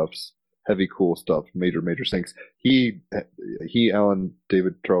stuffs. Heavy, cool stuff, major syncs. He, Alan,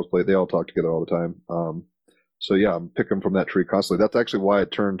 David, Charles Plate, they all talk together all the time. So yeah, I'm picking from that tree constantly. That's actually why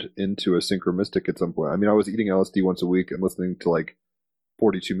it turned into a synchromystic at some point. I mean, I was eating LSD once a week and listening to like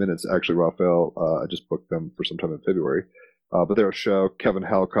 42 minutes. Actually, Raphael, I just booked them for sometime in February. But they're a show. Kevin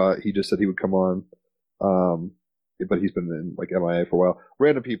Halcott, he just said he would come on. But he's been in like MIA for a while.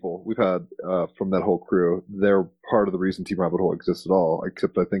 Random people we've had from that whole crew, they're part of the reason Team Rabbit Hole exists at all,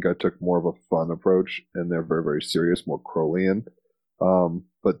 except I think I took more of a fun approach, and they're very, very serious, more Crowleyan.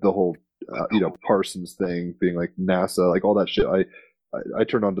 But the whole, Parsons thing, being like NASA, like all that shit, I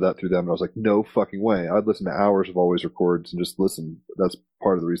turned on to that through them, and I was like, no fucking way. I'd listen to hours of Always Records and just listen. That's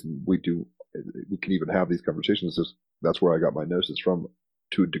part of the reason we can even have these conversations. That's where I got my gnosis from,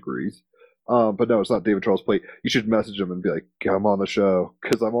 2 degrees. But no, it's not David Charles Plate. You should message him and be like, come on the show.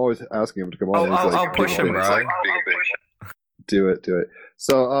 Because I'm always asking him to come on. I'll push him, bro. Do it.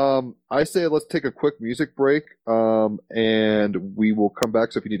 So, I say let's take a quick music break, and we will come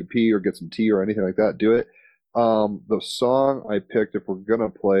back. So if you need to pee or get some tea or anything like that, do it. The song I picked, if we're gonna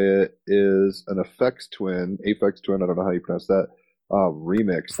play it, is an Aphex Twin, I don't know how you pronounce that,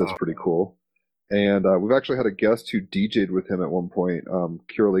 remix. That's pretty cool. And we've actually had a guest who DJ'd with him at one point,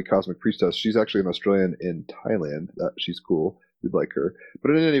 Kiralee Cosmic Priestess. She's actually an Australian in Thailand. She's cool. We'd like her.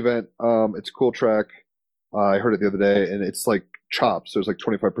 But in any event, it's a cool track. I heard it the other day, and it's like chopped, so it's like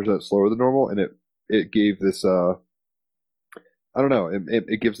 25% slower than normal, and it gave this, I don't know,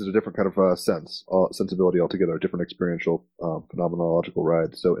 it gives it a different kind of sensibility altogether, a different experiential, phenomenological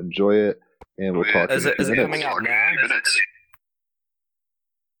ride. So enjoy it, and we'll talk. Is it coming up now?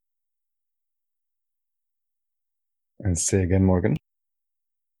 And say again, Morgan.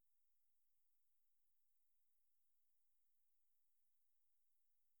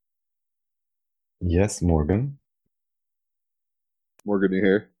 Yes, Morgan. Morgan, you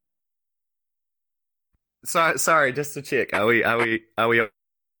here? Sorry, just to check. Are we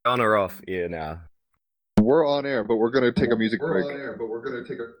on or off here now? We're on air, but we're going to take a music break.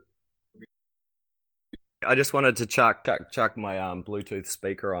 I just wanted to chuck my Bluetooth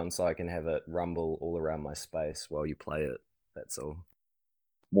speaker on so I can have it rumble all around my space while you play it. That's all.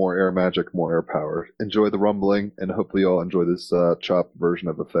 More air magic, more air power. Enjoy the rumbling, and hopefully you all enjoy this chopped version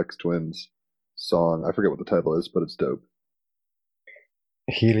of Aphex Twin's song. I forget what the title is, but it's dope.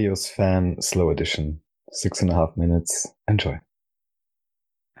 Helios Fan Slow Edition. 6.5 minutes. Enjoy.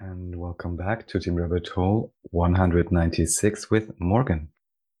 And welcome back to Team Rabbit Hole 196 with Morgan.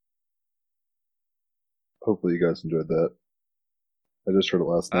 Hopefully you guys enjoyed that. I just heard it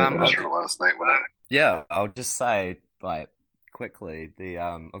last night. Yeah, I'll just say, like, quickly,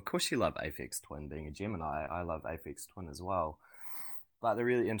 of course you love Aphex Twin, being a Gemini. I love Aphex Twin as well. But the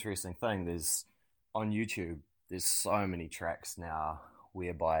really interesting thing is, on YouTube, there's so many tracks now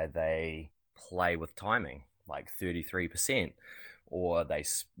whereby they play with timing, like 33%, or they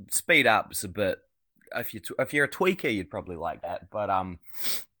speed up a bit. If you're a tweaker, you'd probably like that, but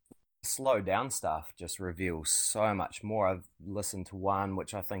slow down stuff just reveals so much more. I've listened to one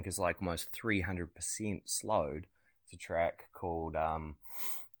which I think is like almost 300% slowed. It's a track called I'm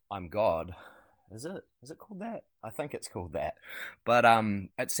God. Is it? Is it called that? I think it's called that. But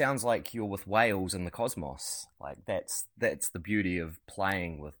it sounds like you're with whales in the cosmos. Like that's the beauty of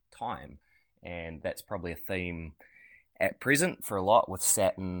playing with time, and that's probably a theme at present for a lot with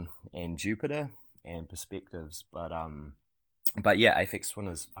Saturn and Jupiter and perspectives. But yeah, Aphex Twin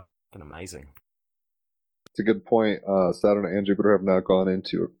is fucking amazing. It's a good point. Saturn and Jupiter have now gone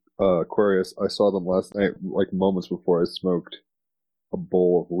into Aquarius. I saw them last night, like moments before I smoked a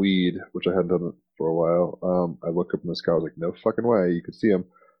bowl of weed, which I hadn't done for a while. I looked up in the sky. I was like, no fucking way. You could see them.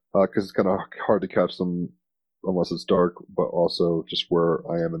 Because it's kind of hard to catch them unless it's dark, but also just where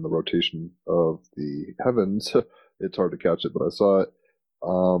I am in the rotation of the heavens, it's hard to catch it, but I saw it.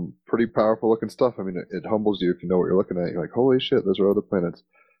 Pretty powerful looking stuff. I mean, it humbles you if you know what you're looking at. You're like, holy shit, those are other planets.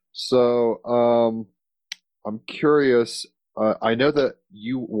 So, I'm curious. I know that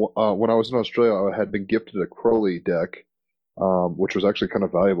you, when I was in Australia, I had been gifted a Crowley deck, which was actually kind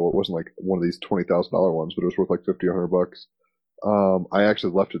of valuable. It wasn't like one of these $20,000 ones, but it was worth like 50 or 100 bucks. I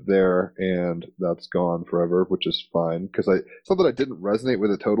actually left it there, and that's gone forever, which is fine because it's not that I didn't resonate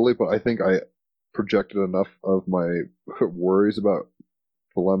with it totally, but I think I projected enough of my worries about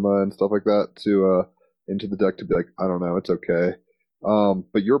Dilemma and stuff like that to into the deck to be like, I don't know, it's okay.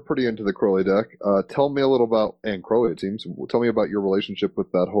 But you're pretty into the Crowley deck. Tell me a little about, and Crowley, it seems, tell me about your relationship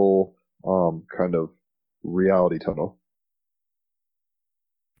with that whole kind of reality tunnel.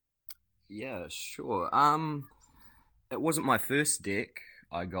 Yeah, sure. It wasn't my first deck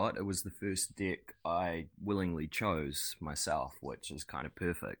I got. It was the first deck I willingly chose myself, which is kind of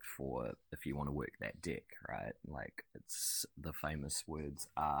perfect for if you want to work that deck, right? Like, it's the famous words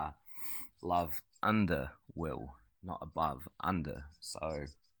are love under will, not above, under. So,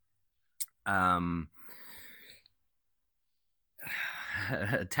 um,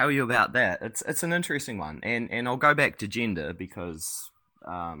 tell you about that. It's an interesting one, and I'll go back to gender because,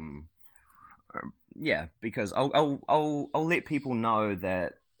 yeah, because I'll let people know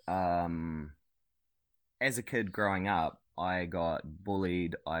that as a kid growing up, I got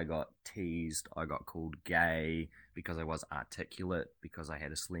bullied, I got teased, I got called gay because I was articulate, because I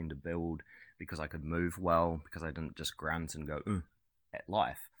had a slender build, because I could move well, because I didn't just grunt and go at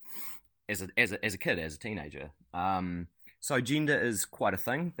life as a kid, as a teenager. So gender is quite a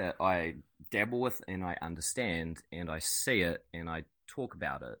thing that I dabble with and I understand and I see it and I talk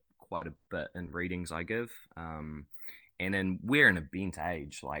about it quite a bit in readings I give. And then we're in a bent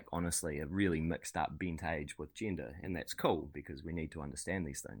age, like honestly, a really mixed up bent age with gender, and that's cool because we need to understand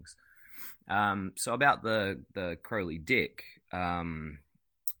these things. So about the Crowley deck,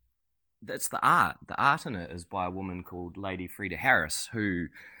 that's the art. The art in it is by a woman called Lady Freda Harris, who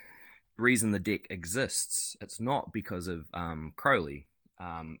the reason the deck exists, it's not because of Crowley.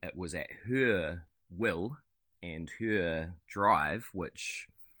 It was at her will and her drive, which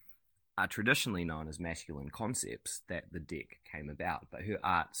are traditionally known as masculine concepts, that the deck came about. But her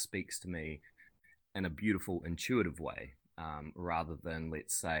art speaks to me in a beautiful, intuitive way, rather than,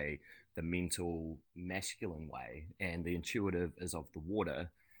 let's say, the mental, masculine way. And the intuitive is of the water,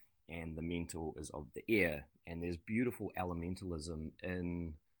 and the mental is of the air. And there's beautiful elementalism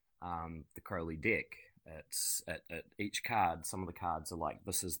in the Crowley deck. It's at each card, some of the cards are like,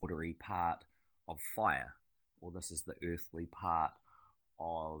 this is the watery part of fire, or this is the earthly part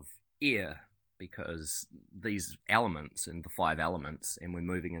of air, because these elements and the 5 elements, and we're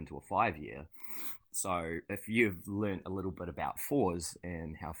moving into a 5-year. So if you've learned a little bit about 4s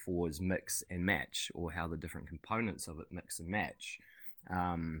and how 4s mix and match, or how the different components of it mix and match,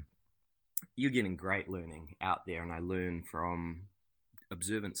 you're getting great learning out there. And I learn from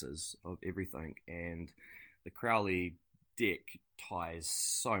observances of everything, and the Crowley deck ties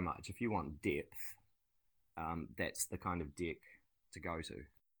so much. If you want depth, that's the kind of deck to go to.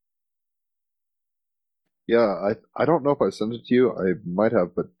 Yeah, I don't know if I sent it to you. I might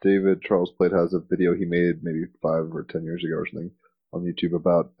have, but David Charles Plate has a video he made maybe 5 or 10 years ago or something on YouTube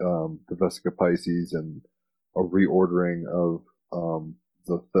about the Vesica Pisces and a reordering of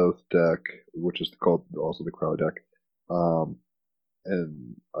the Thoth deck, which is called also the Crowley deck.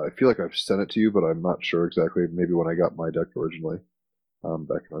 And I feel like I've sent it to you, but I'm not sure exactly. Maybe when I got my deck originally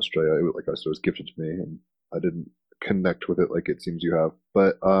back in Australia, like I said, it was gifted to me, and I didn't connect with it like it seems you have.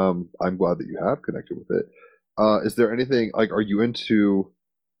 But I'm glad that you have connected with it. Is there anything, like, are you into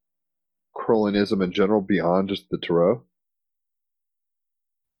Crowleyism in general beyond just the tarot?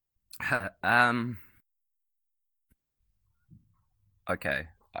 Okay,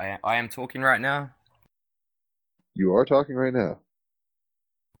 I am talking right now. You are talking right now.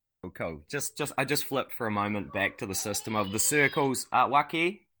 Cool. I just flipped for a moment back to the system of the circles.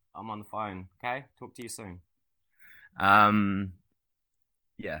 Waki, I'm on the phone. Okay, talk to you soon.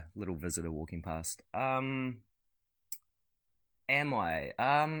 Yeah, little visitor walking past. Am I?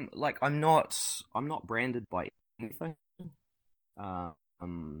 Like I'm not branded by anything.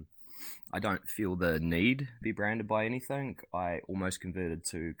 Um, I don't feel the need to be branded by anything. I almost converted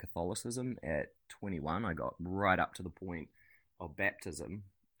to Catholicism at 21. I got right up to the point of baptism.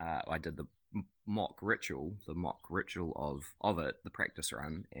 I did the mock ritual of it, the practice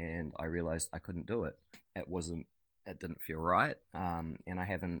run, and I realized I couldn't do it. It didn't feel right, and I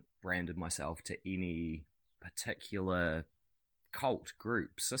haven't branded myself to any particular cult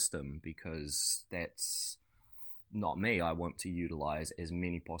group system because that's not me. I want to utilize as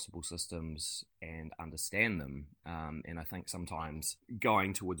many possible systems and understand them. And I think sometimes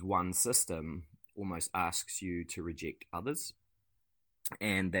going towards one system almost asks you to reject others.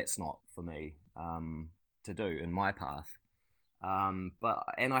 And that's not for me to do in my path. And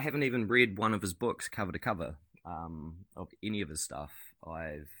I haven't even read one of his books cover to cover of any of his stuff.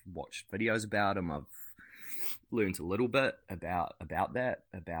 I've watched videos about him. I've learned a little bit about that,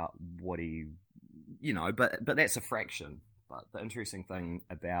 about what he, but that's a fraction. But the interesting thing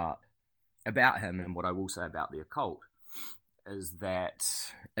about him, and what I will say about the occult, is that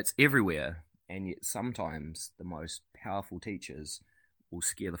it's everywhere, and yet sometimes the most powerful teachers will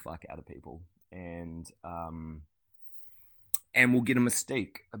scare the fuck out of people, and will get a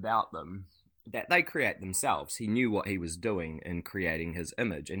mystique about them that they create themselves. He knew what he was doing in creating his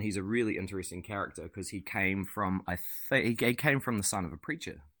image, and he's a really interesting character because he came from, he came from the son of a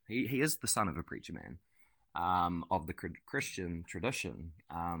preacher. He is the son of a preacher man of the Christian tradition.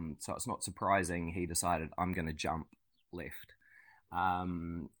 So it's not surprising he decided, I'm going to jump left.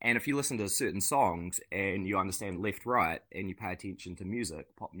 And if you listen to certain songs and you understand left right and you pay attention to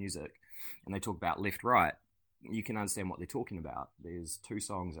music, pop music, and they talk about left right, you can understand what they're talking about. There's two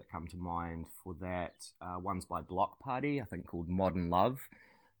songs that come to mind for that. One's by Block Party, I think, called Modern Love.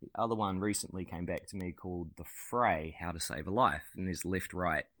 The other one recently came back to me called The Fray, How to Save a Life. And there's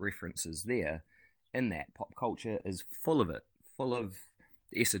left-right references there. In that, pop culture is full of it, full of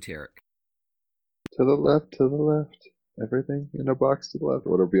the esoteric. To the left, everything in a box to the left,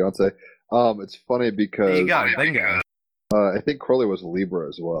 or whatever Beyonce. It's funny because There you go, bingo. I think Crowley was a Libra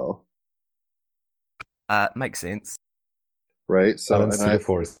as well, Makes sense. right? So, Balance and to the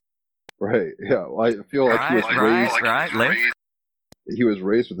force. right, yeah, I feel like he was raised. Right, left. He was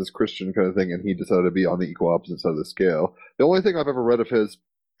raised with this Christian kind of thing, and he decided to be on the equal opposite side of the scale. The only thing I've ever read of his,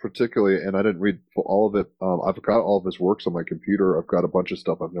 particularly, and I didn't read all of it. I've got all of his works on my computer. I've got a bunch of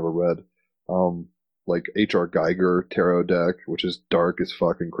stuff I've never read, like H.R. Geiger tarot deck, which is dark as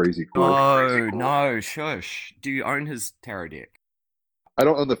fucking crazy cool. Oh, no, shush. Do you own his tarot deck? I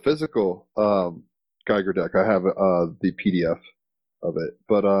don't own the physical Geiger deck. I have the PDF of it,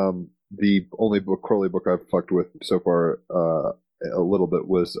 but the only Crowley book I've fucked with so far a little bit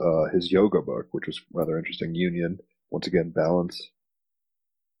was his yoga book, which was rather interesting. Union, once again, balance.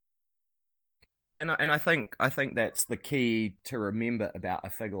 And I think that's the key to remember about a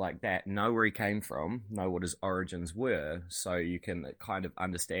figure like that. Know where he came from, know what his origins were, so you can kind of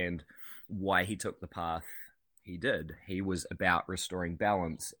understand why he took the path he did. He was about restoring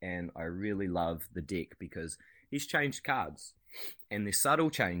balance, and I really love the deck because he's changed cards. And they're subtle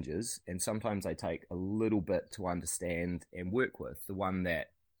changes, and sometimes they take a little bit to understand and work with. The one that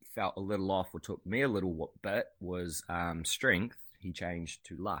felt a little off or took me a little bit was strength. He changed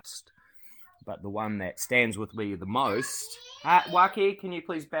to lust. But the one that stands with me the most... Waki, can you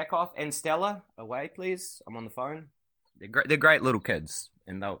please back off? And Stella, away, please. I'm on the phone. They're great little kids,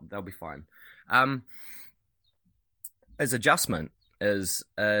 and they'll be fine. As adjustment, as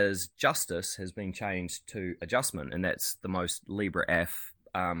justice has been changed to adjustment, and that's the most Libra F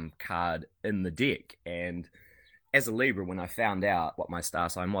card in the deck. And as a Libra, when I found out what my star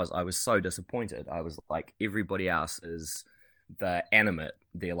sign was, I was so disappointed. I was like, everybody else is the animate.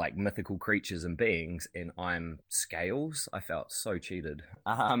 They're like mythical creatures and beings, and I'm scales. I felt so cheated.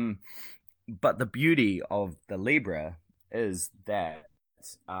 But the beauty of the Libra is that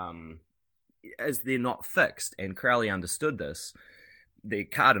as they're not fixed, and Crowley understood this. The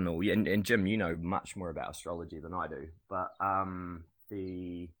cardinal, and Jim, you know much more about astrology than I do, but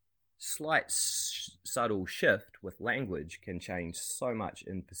the slight subtle shift with language can change so much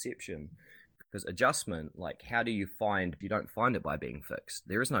in perception. Because adjustment, like, how do you find, you don't find it by being fixed.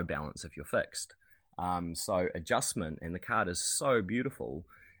 There is no balance if you're fixed. So adjustment, and the card is so beautiful,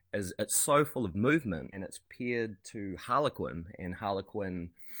 is it's so full of movement, and it's paired to Harlequin, and Harlequin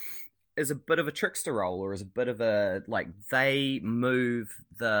is a bit of a trickster role, or is a bit of a, like, they move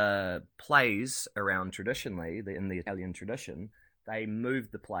the plays around traditionally, in the Italian tradition, they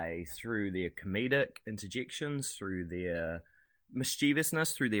move the play through their comedic interjections, through their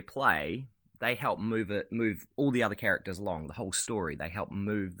mischievousness through their play, they help move all the other characters along, the whole story. They help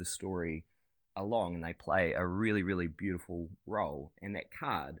move the story along, and they play a really, really beautiful role. And that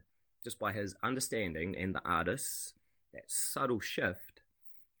card, just by his understanding and the artists, that subtle shift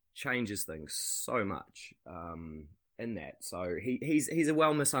changes things so much in that. So he's a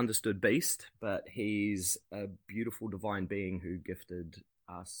well misunderstood beast, but he's a beautiful divine being who gifted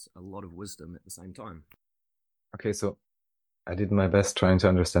us a lot of wisdom at the same time. Okay, so I did my best trying to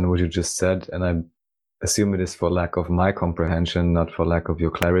understand what you just said, and I assume it is for lack of my comprehension, not for lack of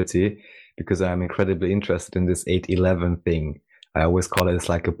your clarity, because I'm incredibly interested in this 811 thing. I always call it as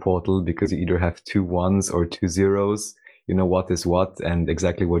like a portal, because you either have 2 ones or 2 zeros. You know what is what, and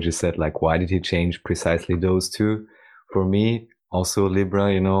exactly what you said, like why did he change precisely those two? For me, also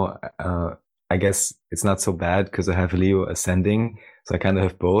Libra, I guess it's not so bad because I have Leo ascending, so I kind of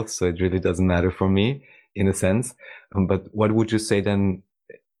have both, so it really doesn't matter for me in a sense. But what would you say then,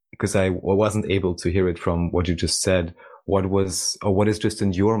 because I wasn't able to hear it from what you just said, what is just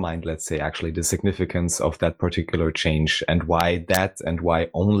in your mind, let's say, actually the significance of that particular change, and why that, and why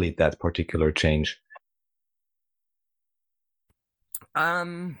only that particular change?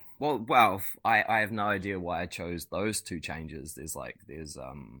 Well, I have no idea why I chose those two changes. There's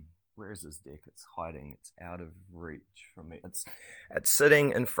where is this deck? It's hiding. It's out of reach from me. It's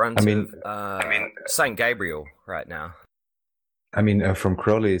sitting in front of Saint Gabriel right now. I mean, from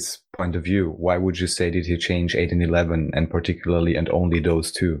Crowley's point of view, why would you say did he change 8 and 11, and particularly and only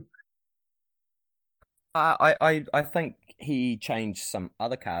those two? I think he changed some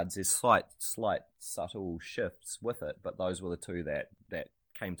other cards. There's slight subtle shifts with it, but those were the two that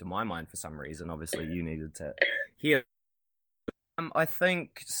came to my mind for some reason. Obviously, you needed to hear. I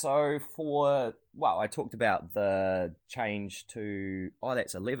think so. I talked about the change to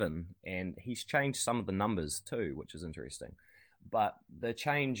that's 11, and he's changed some of the numbers too, which is interesting. But the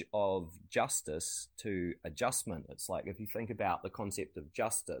change of justice to adjustment, it's like if you think about the concept of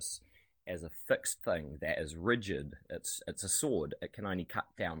justice as a fixed thing that is rigid, it's a sword. It can only cut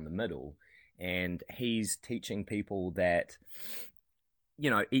down the middle, and he's teaching people that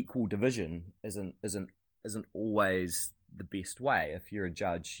equal division isn't always the best way. If you're a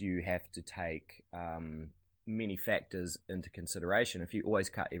judge, you have to take many factors into consideration. If you always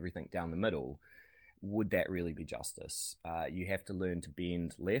cut everything down the middle, would that really be justice? You have to learn to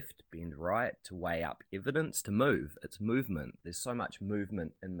bend left, bend right, to weigh up evidence, to move. It's movement. There's so much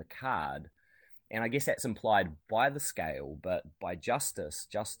movement in the card. And I guess that's implied by the scale, but by justice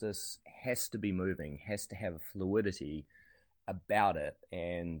has to be moving, has to have a fluidity about it.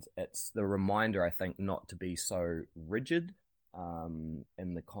 And it's the reminder, I think, not to be so rigid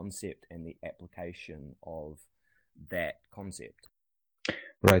in the concept and the application of that concept.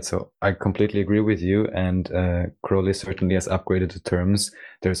 Right, so I completely agree with you, and Crowley certainly has upgraded the terms.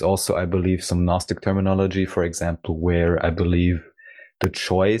 There's also, I believe, some Gnostic terminology, for example, where I believe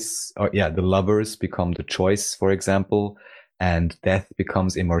the lovers become the choice, for example, and death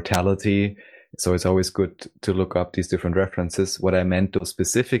becomes immortality. So it's always good to look up these different references. What I meant though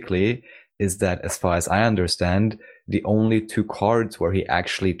specifically is that, as far as I understand, the only 2 cards where he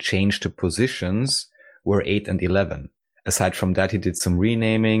actually changed the positions were 8 and 11. Aside from that, he did some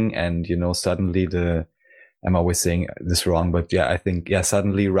renaming, and suddenly I'm always saying this wrong, but I think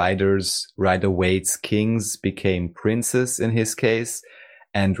suddenly Rider-Waite's kings became princes in his case,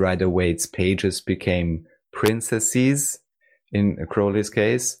 and Rider-Waite's pages became princesses in Crowley's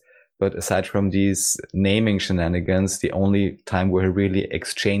case. But aside from these naming shenanigans, the only time where he really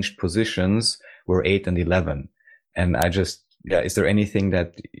exchanged positions were 8 and 11. And is there anything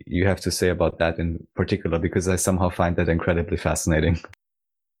that you have to say about that in particular? Because I somehow find that incredibly fascinating.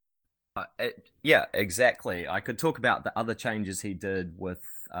 Yeah, exactly. I could talk about the other changes he did with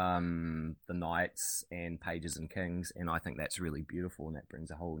the knights and pages and kings, and I think that's really beautiful, and that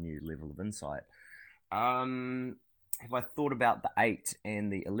brings a whole new level of insight. Have I thought about the 8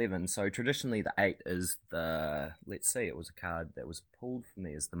 and the 11? So traditionally the 8 is it was a card that was pulled for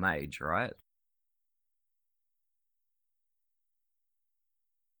me as the mage, right?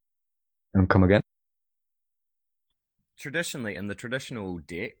 And come again? Traditionally, in the traditional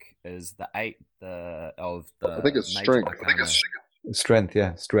deck, is the 8 I think it's strength.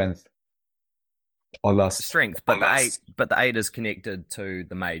 Strength. Or lust. Strength, but the 8 is connected to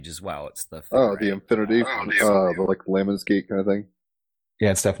the mage as well. It's the infinity, the like Layman's Gate kind of thing.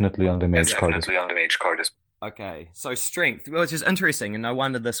 Yeah, it's definitely on the mage card. Okay, so strength, which is interesting, and no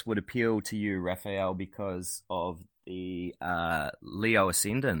wonder this would appeal to you, Raphael, because of the Leo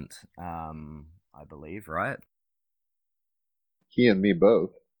ascendant, I believe, right? He and me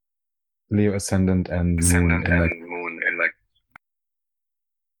both. Leo ascendant and moon in like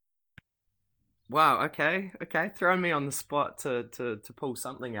Wow. Okay. Okay. Throwing me on the spot to pull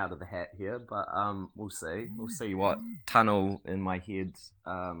something out of the hat here, but we'll see. We'll see what tunnel in my head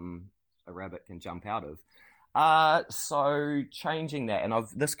a rabbit can jump out of. So changing that, and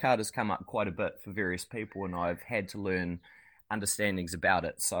this card has come up quite a bit for various people, and I've had to learn understandings about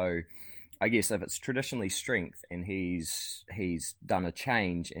it. So I guess if it's traditionally strength, and he's done a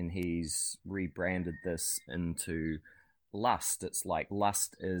change and he's rebranded this into lust, it's like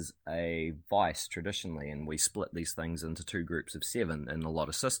lust is a vice traditionally, and we split these things into two groups of seven in a lot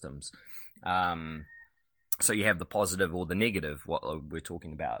of systems. Um, so you have the positive or the negative, what we're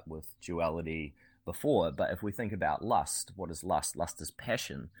talking about with duality before. But if we think about lust, what is lust? Lust is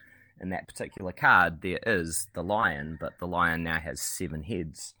passion. In that particular card, there is the lion, but the lion now has seven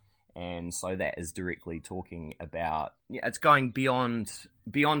heads. And so that is directly talking about, yeah, it's going beyond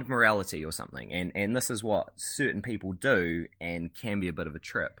morality or something. And this is what certain people do and can be a bit of a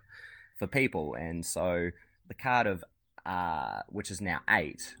trip for people. And so the card of which is now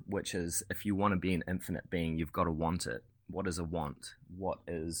eight, which is if you want to be an infinite being, you've got to want it. What is a want? What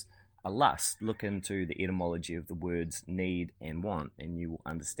is a lust? Look into the etymology of the words need and want, and you will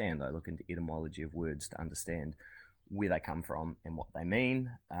understand. I look into etymology of words to understand where they come from and what they mean,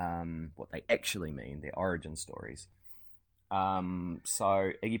 what they actually mean, their origin stories.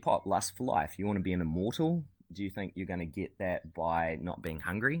 So Iggy Pop, lust for life. You want to be an immortal? Do you think you're going to get that by not being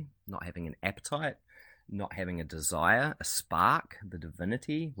hungry, not having an appetite, not having a desire, a spark, the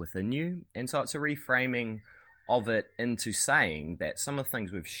divinity within you? And so it's a reframing of it into saying that some of the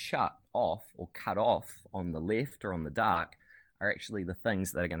things we've shut off or cut off on the left or on the dark are actually the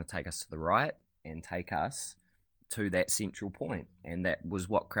things that are going to take us to the right and take us to that central point. And that was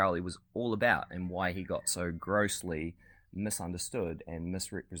what Crowley was all about, and why he got so grossly misunderstood and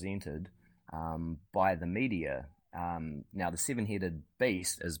misrepresented by the media. Now, the seven-headed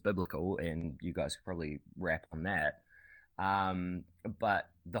beast is biblical, and you guys could probably rap on that. But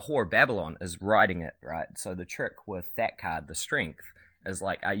the Whore of Babylon is writing it, right? So the trick with that card, the strength, is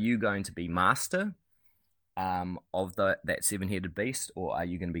like, are you going to be master of that seven-headed beast, or are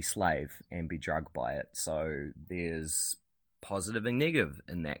you going to be slave and be drugged by it? So there's positive and negative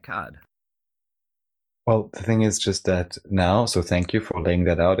in that card. Well, the thing is just that now, so thank you for laying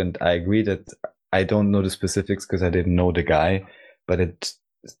that out. And I agree that I don't know the specifics because I didn't know the guy, but it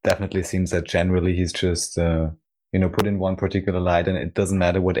definitely seems that generally he's just, put in one particular light, and it doesn't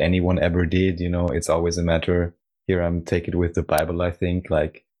matter what anyone ever did. It's always a matter here. Take it with the Bible, I think,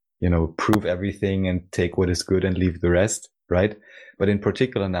 like, prove everything and take what is good and leave the rest, right? But in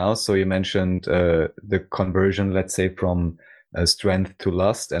particular now, so you mentioned the conversion, let's say, from strength to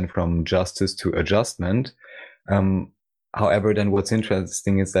lust and from justice to adjustment. However, then what's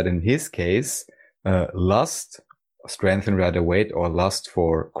interesting is that in his case, lust, strength and rider weight, or lust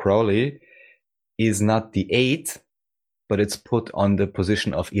for Crowley, is not the 8, but it's put on the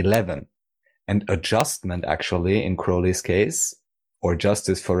position of 11. And adjustment, actually, in Crowley's case, or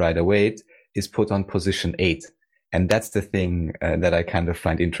justice for rider weight, is put on position 8. And that's the thing that I kind of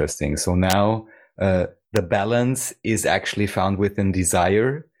find interesting. So now the balance is actually found within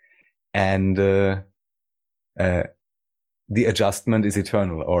desire, and the adjustment is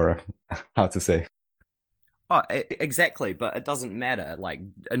eternal, or how to say. Oh, exactly, but it doesn't matter. Like,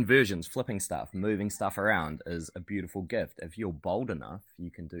 inversions, flipping stuff, moving stuff around is a beautiful gift. If you're bold enough, you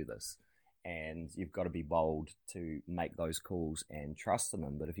can do this. And you've got to be bold to make those calls and trust in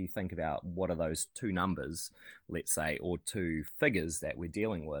them. But if you think about what are those two numbers, let's say, or two figures that we're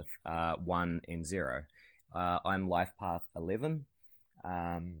dealing with, 1 and 0. I'm Life Path 11,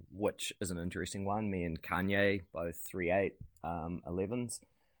 which is an interesting one. Me and Kanye, both 3/8 11s.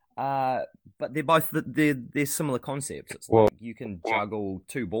 But they're both they're similar concepts. It's like you can juggle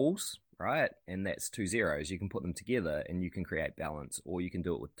two balls, right? And that's 2 zeros. You can put them together and you can create balance, or you can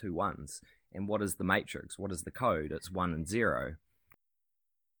do it with 2 1s. And what is the matrix? What is the code? It's 1 and 0.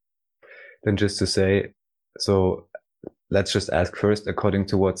 Then just to say, so let's just ask first, according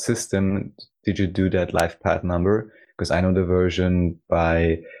to what system did you do that life path number? Because I know the version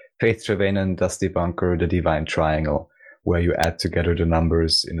by Faith Travaina and Dusty Bunker, the Divine Triangle, where you add together the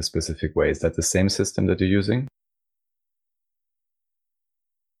numbers in a specific way. Is that the same system that you're using?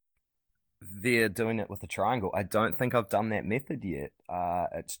 They're doing it with a triangle. I don't think I've done that method yet.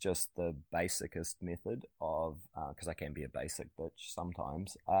 It's just the basicest method of, because I can be a basic bitch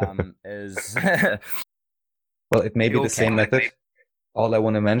sometimes, is... Well, it may be the same method. All I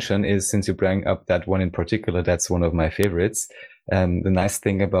want to mention is, since you bring up that one in particular, that's one of my favorites. The nice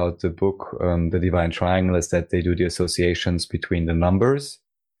thing about the book, The Divine Triangle, is that they do the associations between the numbers,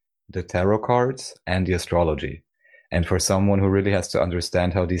 the tarot cards, and the astrology. And for someone who really has to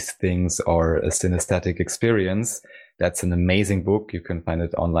understand how these things are a synesthetic experience, that's an amazing book. You can find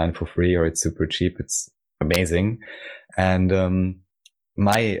it online for free, or it's super cheap. It's amazing. And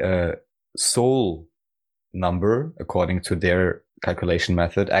my soul number, according to their calculation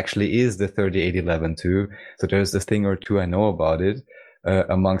method, actually is the 3811 too. So there's a thing or two I know about it,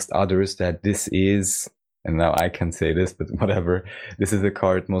 amongst others, that this is, and now I can say this, but whatever, this is the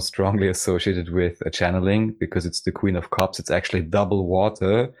card most strongly associated with a channeling, because it's the Queen of Cups. It's actually double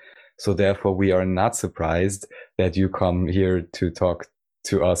water. So therefore we are not surprised that you come here to talk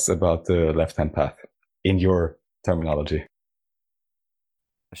to us about the left-hand path in your terminology.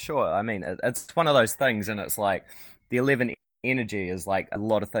 Sure. I mean, it's one of those things, and it's like the 11 energy is like a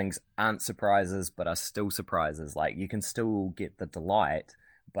lot of things aren't surprises, but are still surprises. Like you can still get the delight,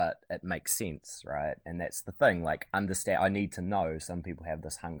 but it makes sense, right? And that's the thing. Like, understand. I need to know. Some people have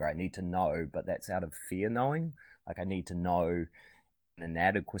this hunger. I need to know, but that's out of fear knowing. Like, I need to know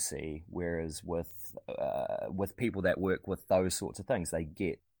inadequacy. Whereas with people that work with those sorts of things, they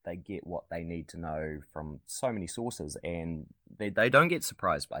get what they need to know from so many sources, and they don't get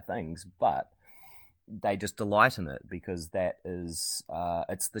surprised by things, but they just delight in it, because that is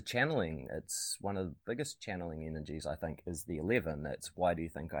it's the channeling. It's one of the biggest channeling energies, I think, is the 11. That's why do you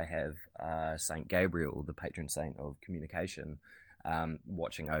think I have Saint Gabriel, the patron saint of communication,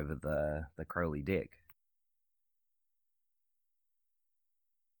 watching over the Crowley deck.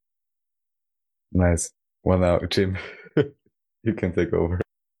 Nice. Well, now, Jim, you can take over.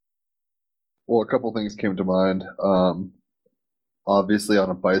 Well, a couple things came to mind. Obviously, on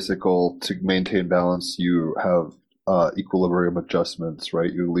a bicycle, to maintain balance, you have equilibrium adjustments,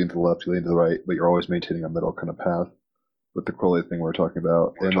 right? You lean to the left, you lean to the right, but you're always maintaining a middle kind of path with the Crowley thing we're talking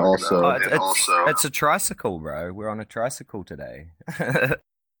about. It's a tricycle, bro. We're on a tricycle today.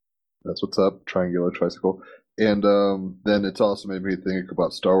 That's what's up, triangular tricycle. And then it's also made me think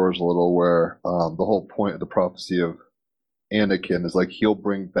about Star Wars a little, where the whole point of the prophecy of Anakin is like he'll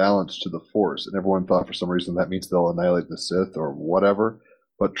bring balance to the Force, and everyone thought for some reason that means they'll annihilate the Sith or whatever.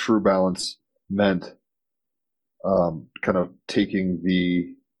 But true balance meant kind of taking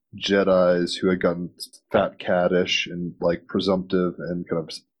the Jedis who had gotten fat caddish and like presumptive and kind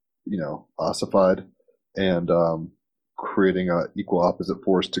of ossified, and creating a equal opposite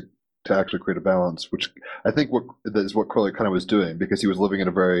force to actually create a balance, which I think is what Crowley kind of was doing, because he was living in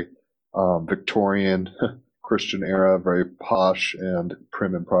a very Victorian Christian era, very posh and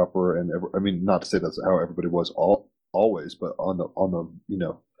prim and proper, and I mean, not to say that's how everybody was always, but on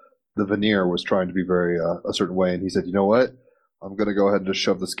the the veneer was trying to be very a certain way, and he said, you know what, I'm going to go ahead and just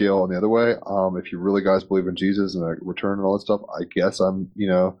shove the scale on the other way. If you really guys believe in Jesus and a return and all that stuff, I guess I'm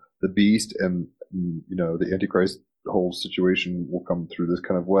the beast, and the Antichrist whole situation will come through this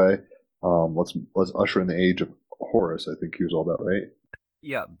kind of way. Let's usher in the age of Horus. I think he was all that, right?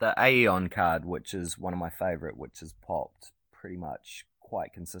 Yeah, the Aeon card, which is one of my favorite, which has popped pretty much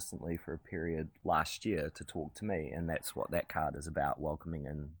quite consistently for a period last year to talk to me, and that's what that card is about, welcoming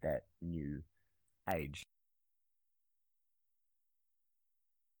in that new age.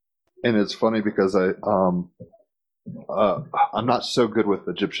 And it's funny because I'm not so good with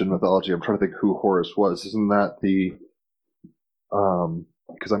Egyptian mythology. I'm trying to think who Horus was. Isn't that the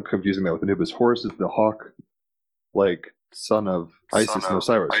because I'm confusing that with Anubis. Horus is the hawk, like son of Isis and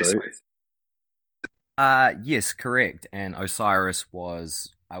Osiris, right? Yes, correct. And Osiris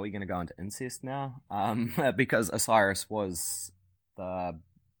was. Are we going to go into incest now? Because Osiris was the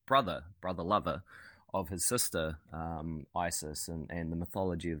brother lover of his sister Isis, and the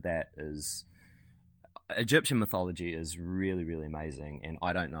mythology of that is Egyptian mythology is really, really amazing, and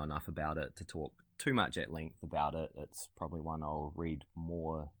I don't know enough about it to talk too much at length about it. It's probably one I'll read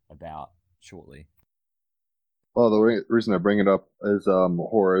more about shortly. Well, the reason I bring it up is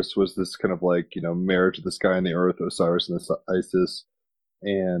Horus was this kind of like, marriage of the sky and the earth, Osiris and Isis,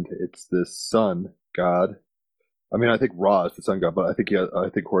 and it's this sun god. I mean, I think Ra is the sun god, but I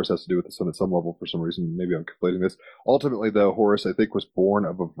think Horus has to do with the sun at some level for some reason. Maybe I'm conflating this. Ultimately, though, Horus, I think, was born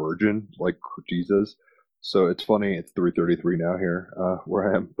of a virgin, like Jesus. So it's funny. It's 3:33 now here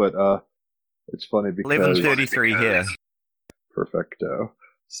where I am, but it's funny because 11:33 here. Perfecto.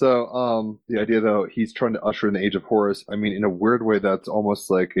 So the idea, though, he's trying to usher in the age of Horus. I mean, in a weird way, that's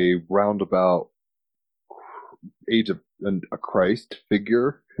almost like a roundabout age of a Christ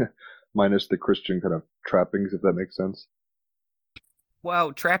figure, minus the Christian kind of trappings, if that makes sense.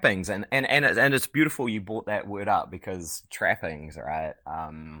 Well, trappings, and it's beautiful you brought that word up, because trappings, right?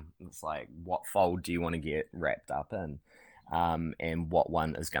 It's like, what fold do you want to get wrapped up in, and what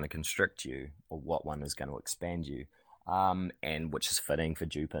one is going to constrict you, or what one is going to expand you. and which is fitting for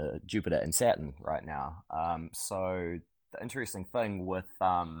Jupiter and Saturn right now. So the interesting thing with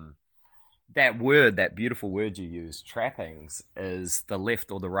that word, that beautiful word you use, trappings, is the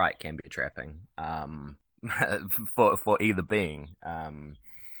left or the right can be a trapping for either being.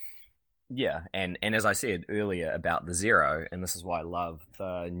 Yeah, and as I said earlier about the zero, and this is why I love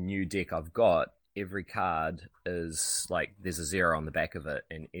the new deck I've got. Every card is like there's a zero on the back of it,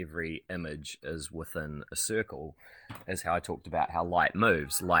 and every image is within a circle. Is how I talked about how light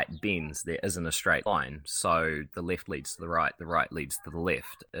moves, light bends. There isn't a straight line, so the left leads to the right leads to the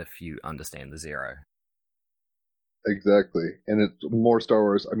left. If you understand the zero. Exactly, and it's more Star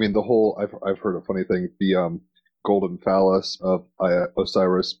Wars. I mean, the whole I've heard a funny thing. The golden phallus of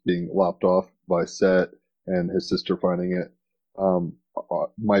Osiris being lopped off by Set and his sister finding it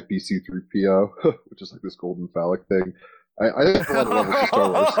might be C-3PO, which is like this golden phallic thing. I think a lot of levels of Star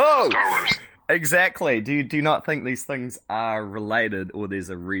Wars. Star Wars. Exactly. Do you not think these things are related, or there's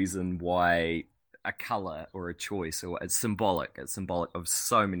a reason why a color or a choice, or it's symbolic? It's symbolic of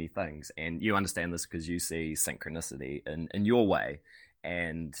so many things, and you understand this because you see synchronicity in your way,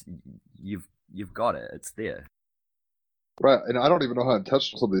 and you've got it. It's there. Right, and I don't even know how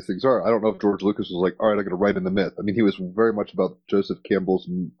intentional some of these things are. I don't know if George Lucas was like, all right, I'm going to write in the myth. I mean, he was very much about Joseph Campbell's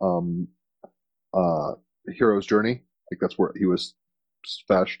hero's journey. I think that's where he was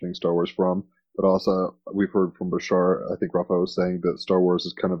fashioning Star Wars from. But also, we've heard from Bashar, I think Raphael was saying that Star Wars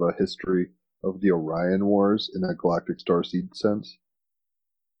is kind of a history of the Orion Wars in a galactic starseed sense.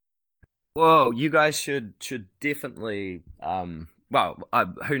 Whoa, you guys should definitely well,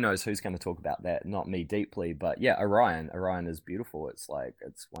 who knows who's going to talk about that? Not me deeply, but yeah, Orion. Orion is beautiful. It's like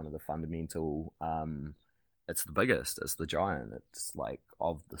it's one of the fundamental. It's the biggest. It's the giant. It's like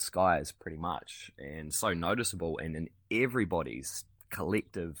of the skies, pretty much, and so noticeable, and in everybody's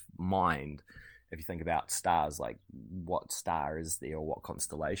collective mind. If you think about stars, like what star is there, or what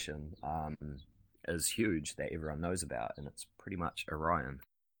constellation is huge that everyone knows about, and it's pretty much Orion.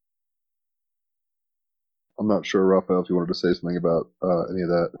 I'm not sure, Raphael, if you wanted to say something about any of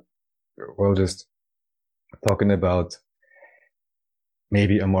that. Well, just talking about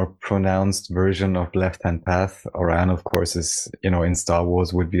maybe a more pronounced version of Left-Hand Path. Orion, of course, is, in Star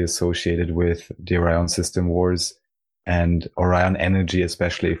Wars would be associated with the Orion System Wars and Orion energy,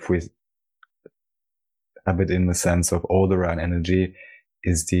 especially if we have it in the sense of old Orion energy,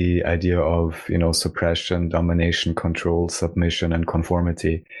 is the idea of, suppression, domination, control, submission, and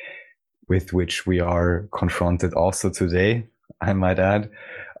conformity, with which we are confronted also today, I might add,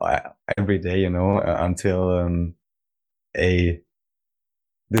 every day, until a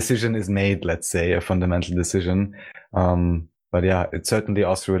decision is made, let's say, a fundamental decision. But yeah, it certainly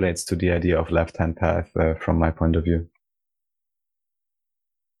also relates to the idea of left-hand path from my point of view.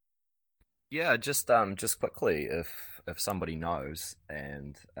 Yeah, just quickly, if somebody knows,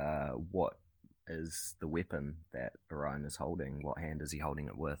 and what is the weapon that Orion is holding? What hand is he holding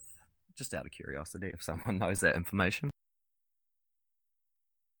it with? Just out of curiosity, if someone knows that information.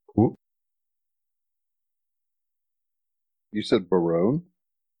 Who? You said Barone?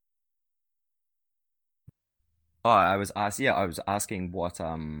 Oh, I was asking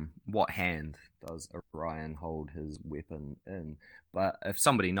what hand does Orion hold his weapon in? But if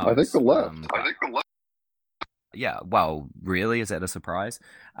somebody knows, I think the left. Yeah, well, really, is that a surprise?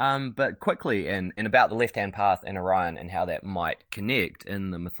 But quickly, and about the left-hand path and Orion and how that might connect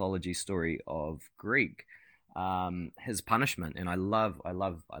in the mythology story of Greek, his punishment, and I love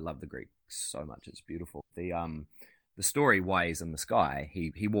the Greek so much. It's beautiful. The story why he's in the sky.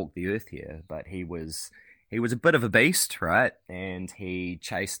 He walked the earth here, but he was a bit of a beast, right? And he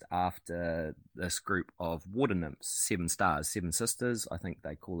chased after this group of water nymphs, 7 stars, 7 sisters. I think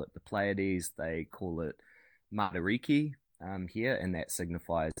they call it the Pleiades. They call it Matariki here, and that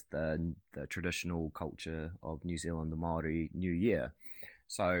signifies the traditional culture of New Zealand, the Maori New Year.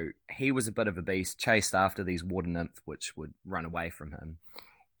 So he was a bit of a beast, chased after these water nymphs, which would run away from him.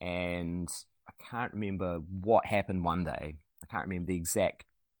 And I can't remember what happened one day. I can't remember the exact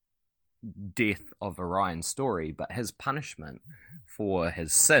death of Orion's story, but his punishment for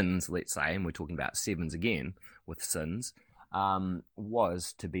his sins, let's say, and we're talking about sevens again with sins,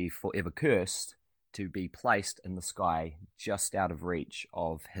 was to be forever cursed, to be placed in the sky just out of reach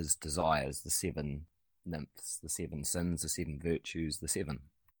of his desires, the 7 nymphs, the 7 sins, the 7 virtues, the 7.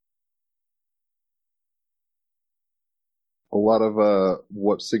 A lot of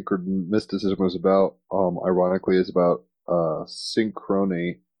what mysticism was about, ironically, is about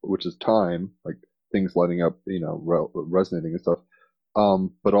synchrony, which is time, like things lighting up, resonating and stuff.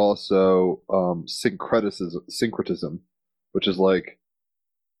 But also syncretism, which is like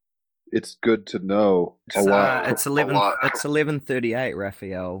it's good to know a lot. It's 11:38,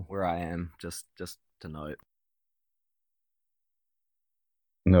 Raphael, where I am. Just to note.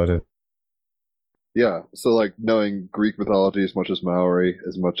 Noted. Yeah, so like knowing Greek mythology as much as Maori,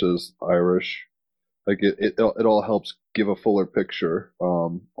 as much as Irish, like it all helps give a fuller picture,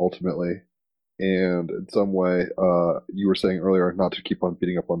 ultimately. And in some way, you were saying earlier not to keep on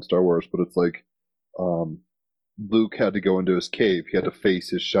beating up on Star Wars, but it's like, Luke had to go into his cave. He had to face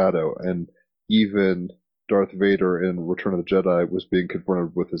his shadow, and even Darth Vader in Return of the Jedi was being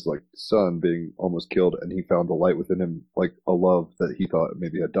confronted with his like son being almost killed, and he found the light within him, like a love that he thought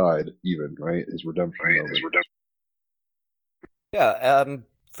maybe had died. Even right, his redemption moment. Yeah,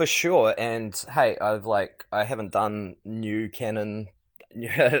 for sure. And hey, I haven't done new canon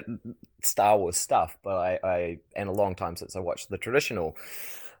Star Wars stuff, but I and a long time since I watched the traditional.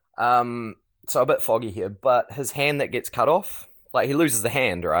 So a bit foggy here, but his hand that gets cut off, like he loses the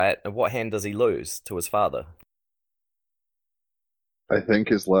hand, right? And what hand does he lose to his father? I think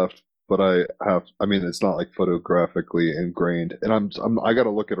his left, but I mean, it's not like photographically ingrained. And I got to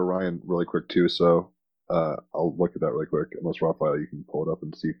look at Orion really quick too. So, I'll look at that really quick. Unless Raphael, you can pull it up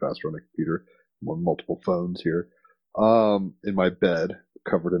and see faster on the computer. I'm on multiple phones here. In my bed,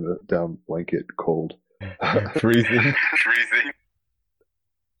 covered in a down blanket, cold. Freezing.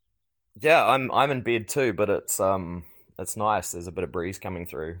 Yeah, I'm in bed too, but it's nice. There's a bit of breeze coming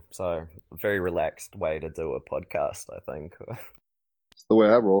through, so a very relaxed way to do a podcast, I think. It's the way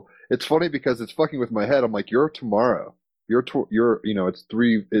I roll. It's funny because it's fucking with my head. I'm like, you're tomorrow. It's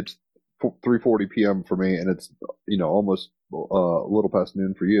 3:40 p.m. for me, and it's almost a little past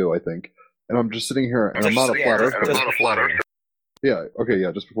noon for you, I think. And I'm just sitting here, and I'm not a flat earther. Just before noon. Yeah, okay,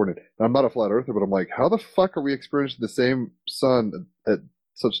 yeah, just before noon. And I'm not a flat earther, but I'm like, how the fuck are we experiencing the same sun at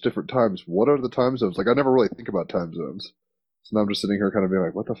such different times? What are the time zones? Like, I never really think about time zones. So now I'm just sitting here kind of being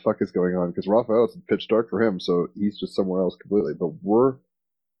like, what the fuck is going on? Because Raphael, it's pitch dark for him, so he's just somewhere else completely. But we're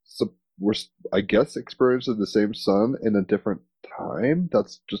I guess, experiencing the same sun in a different time?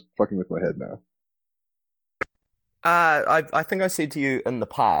 That's just fucking with my head now. I think I said to you in the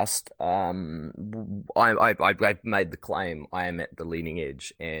past, I've made the claim I am at the leading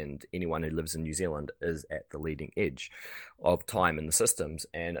edge, and anyone who lives in New Zealand is at the leading edge of time in the systems.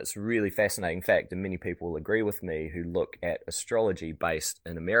 And it's a really fascinating fact, and many people will agree with me who look at astrology based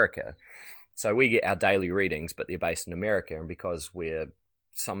in America. So we get our daily readings, but they're based in America, and because I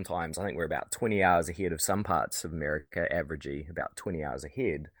think we're about 20 hours ahead of some parts of America, averaging about 20 hours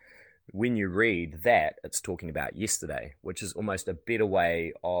ahead. When you read that, it's talking about yesterday, which is almost a better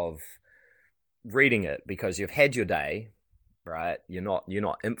way of reading it because you've had your day, right? You're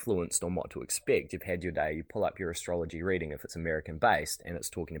not influenced on what to expect. You've had your day. You pull up your astrology reading if it's American based, and it's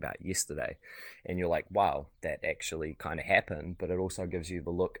talking about yesterday, and you're like, wow, that actually kind of happened. But it also gives you the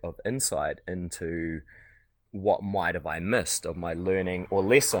look of insight into what might have I missed of my learning or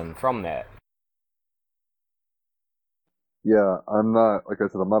lesson from that. Yeah, I'm not, like I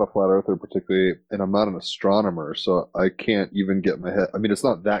said, I'm not a flat earther particularly, and I'm not an astronomer, so I can't even get my head. I mean, it's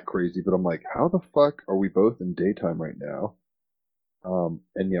not that crazy, but I'm like, how the fuck are we both in daytime right now?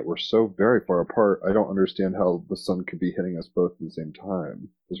 And yet we're so very far apart. I don't understand how the sun could be hitting us both at the same time.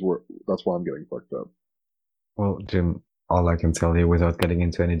 That's why I'm getting fucked up. Well, Jim, all I can tell you without getting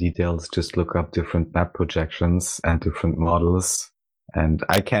into any details, just look up different map projections and different models. And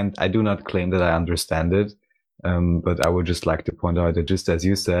I do not claim that I understand it. But I would just like to point out that just as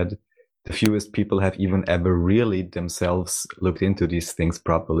you said, the fewest people have even ever really themselves looked into these things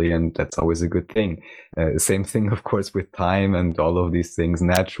properly, and that's always a good thing. Same thing, of course, with time and all of these things,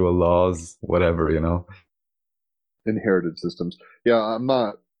 natural laws, whatever, Inherited systems. Yeah, I'm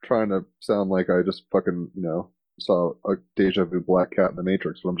not trying to sound like I just fucking, saw a deja vu black cat in the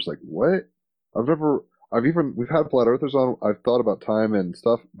Matrix, but I'm just like, what? We've had flat earthers on, I've thought about time and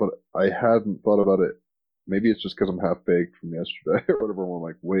stuff, but I hadn't thought about it. Maybe it's just because I'm half baked from yesterday or whatever. I'm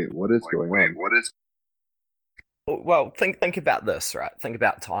like, wait, what is going on? Well, think about this, right? Think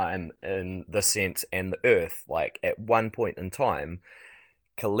about time in the sense and the Earth. Like at one point in time,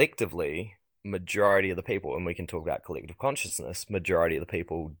 collectively, majority of the people, and we can talk about collective consciousness, majority of the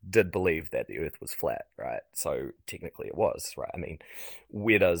people did believe that the Earth was flat, right? So technically it was, right? I mean,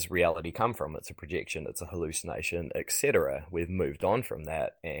 where does reality come from? It's a projection, it's a hallucination, etc. We've moved on from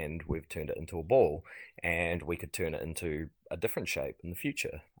that and we've turned it into a ball, and we could turn it into a different shape in the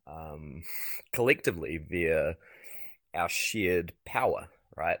future, collectively via our shared power,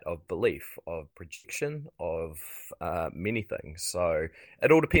 right, of belief, of projection, of many things. So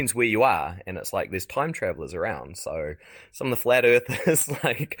it all depends where you are, and it's like there's time travelers around. So some of the flat earthers,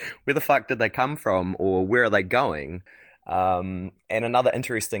 like, where the fuck did they come from, or where are they going? And another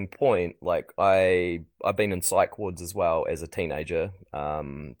interesting point, like I've been in psych wards as well as a teenager,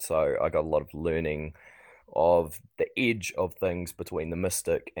 so I got a lot of learning of the edge of things between the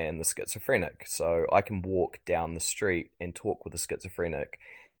mystic and the schizophrenic. So I can walk down the street and talk with a schizophrenic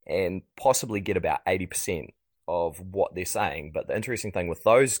and possibly get about 80% of what they're saying. But the interesting thing with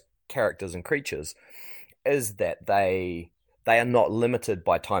those characters and creatures is that they are not limited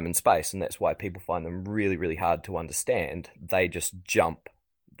by time and space, and that's why people find them really, really hard to understand. They just jump.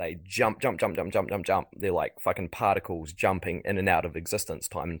 They jump, jump, jump, jump, jump, jump, jump. They're like fucking particles jumping in and out of existence,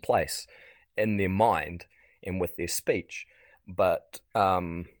 time and place, in their mind and with their speech. But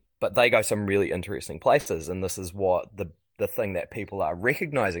they go some really interesting places, and this is what the thing that people are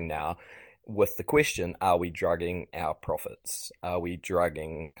recognizing now with the question, are we drugging our prophets? Are we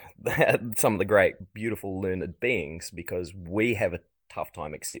drugging some of the great, beautiful, learned beings because we have a tough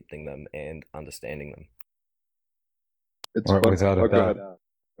time accepting them and understanding them? It's Or fun. without a Oh, go doubt.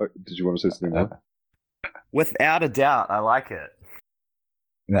 ahead. Did you want to say something more? Without a doubt, I like it.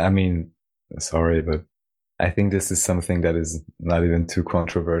 I mean, sorry, but I think this is something that is not even too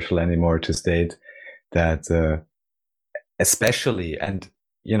controversial anymore to state that, especially, and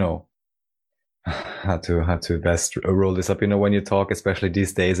you know, how to best roll this up. You know, when you talk, especially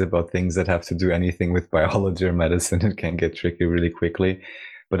these days, about things that have to do anything with biology or medicine, it can get tricky really quickly.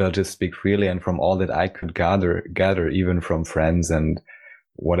 But I'll just speak freely, and from all that I could gather, even from friends and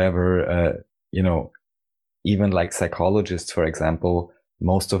whatever, you know, even like psychologists, for example,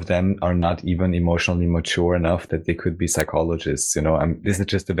 most of them are not even emotionally mature enough that they could be psychologists. You know, this is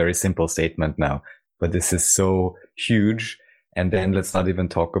just a very simple statement now, but this is so huge. And then let's not even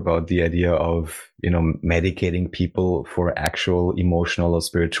talk about the idea of, you know, medicating people for actual emotional or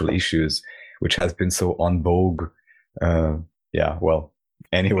spiritual issues, which has been so en vogue. Yeah, well,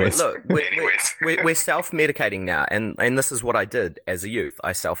 anyways. Look, we're self-medicating now, and this is what I did as a youth.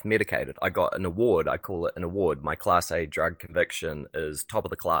 I self-medicated. I got an award. I call it an award. My Class A drug conviction is top of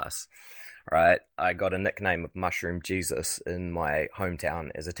the class, right? I got a nickname of Mushroom Jesus in my hometown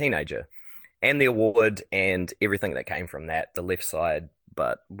as a teenager. And the award and everything that came from that, the left side,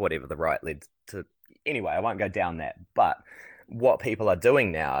 but whatever the right led to. Anyway, I won't go down that. But what people are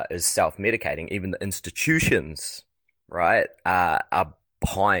doing now is self-medicating. Even the institutions, right, are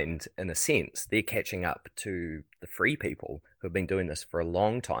behind in a sense. They're catching up to the free people who have been doing this for a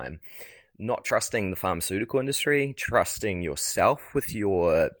long time, not trusting the pharmaceutical industry, trusting yourself with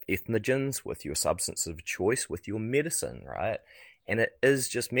your ethnogens, with your substance of choice, with your medicine, right? And it is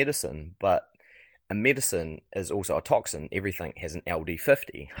just medicine, but a medicine is also a toxin. Everything has an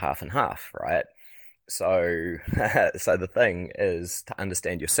LD50, half and half, right? So, so the thing is to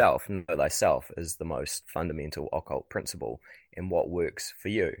understand yourself, know thyself is the most fundamental occult principle and what works for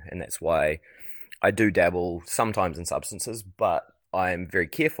you. And that's why I do dabble sometimes in substances, but I'm very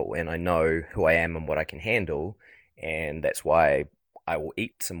careful and I know who I am and what I can handle. And that's why I will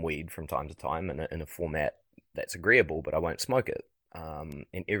eat some weed from time to time in a format that's agreeable, but I won't smoke it.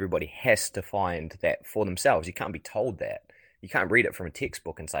 And everybody has to find that for themselves. You can't be told that. You can't read it from a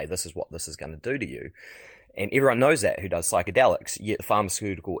textbook and say, this is what this is going to do to you. And everyone knows that who does psychedelics, yet the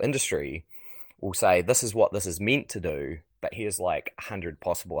pharmaceutical industry will say, this is what this is meant to do, but here's like 100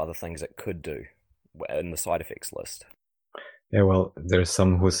 possible other things it could do in the side effects list. Yeah, well, there's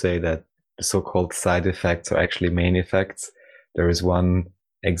some who say that the so-called side effects are actually main effects. There is one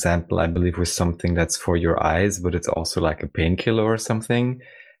example, I believe, with something that's for your eyes, but it's also like a painkiller or something.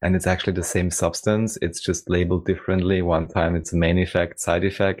 And it's actually the same substance. It's just labeled differently. One time it's a main effect, side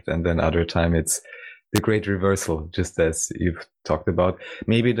effect, and then other time it's the great reversal, just as you've talked about.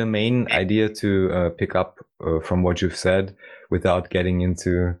 Maybe the main idea to pick up from what you've said without getting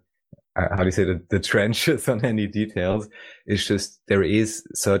into, how do you say, the trenches on any details, is just there is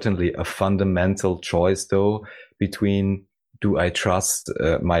certainly a fundamental choice, though, between do I trust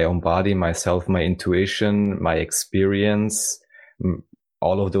my own body, myself, my intuition, my experience,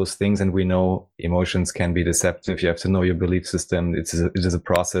 all of those things. And we know emotions can be deceptive. You have to know your belief system. It is a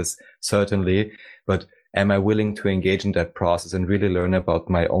process, certainly. But am I willing to engage in that process and really learn about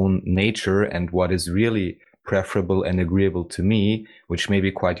my own nature and what is really preferable and agreeable to me, which may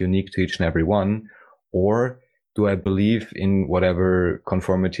be quite unique to each and every one? Or do I believe in whatever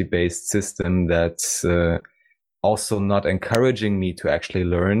conformity-based system that's also not encouraging me to actually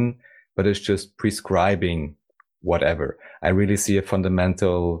learn, but is just prescribing whatever? I really see a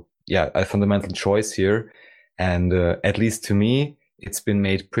fundamental choice here. And at least to me, it's been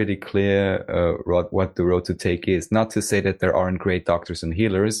made pretty clear what the road to take is. Not to say that there aren't great doctors and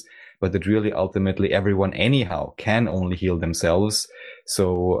healers, but that really ultimately everyone anyhow can only heal themselves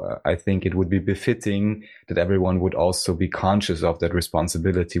So I think it would be befitting that everyone would also be conscious of that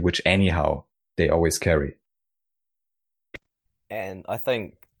responsibility, which anyhow they always carry. And I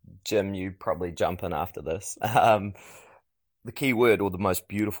think, Jim, you probably jump in after this. The key word, or the most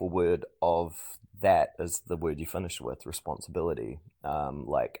beautiful word of that, is the word you finished with, responsibility.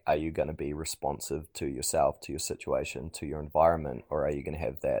 Like, are you going to be responsive to yourself, to your situation, to your environment, or are you going to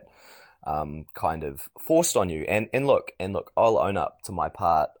have that kind of forced on you? And look, I'll own up to my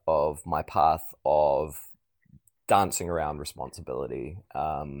part of my path of dancing around responsibility.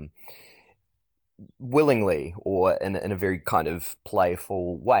 Willingly, or in a very kind of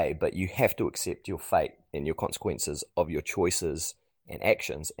playful way, but you have to accept your fate and your consequences of your choices and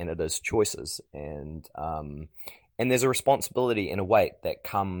actions, and it is choices, and there's a responsibility and a weight that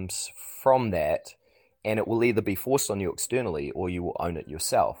comes from that, and it will either be forced on you externally or you will own it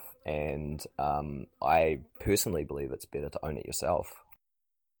yourself. And I personally believe it's better to own it yourself.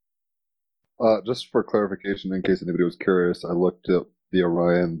 Just for clarification, in case anybody was curious, I looked at the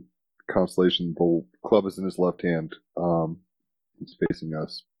Orion constellation. The club is in his left hand. He's facing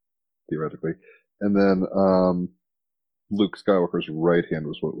us, theoretically. And then Luke Skywalker's right hand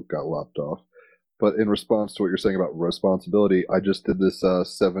was what got lopped off. But in response to what you're saying about responsibility, I just did this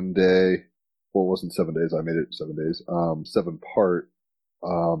 7-day, well, it wasn't 7 days, I made it 7 days, 7-part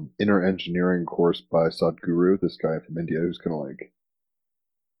inner engineering course by Sadhguru, this guy from India who's kind of like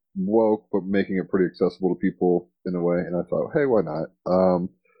woke, but making it pretty accessible to people in a way. And I thought, hey, why not?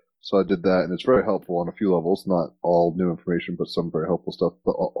 So I did that, and it's very helpful on a few levels. Not all new information, but some very helpful stuff.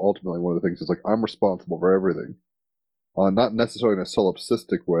 But ultimately, one of the things is like I'm responsible for everything, not necessarily in a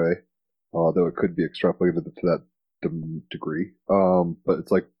solipsistic way, though it could be extrapolated to that degree. But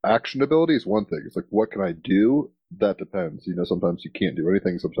it's like actionability is one thing. It's like, what can I do? That depends. Sometimes you can't do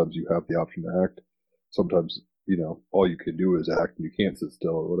anything. Sometimes you have the option to act. Sometimes, all you can do is act and you can't sit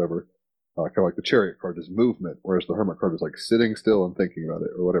still or whatever. Kind of like the Chariot card is movement, whereas the Hermit card is like sitting still and thinking about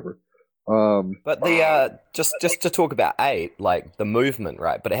it or whatever. But the just to talk about 8, like the movement,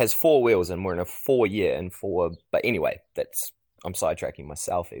 right? But it has 4 wheels, and we're in a 4-year and 4. But anyway, I'm sidetracking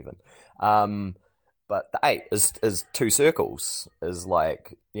myself even. But the 8 is 2 circles, is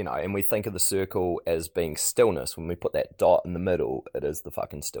like, and we think of the circle as being stillness. When we put that dot in the middle, it is the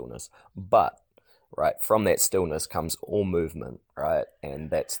fucking stillness. But right, from that stillness comes all movement, right? And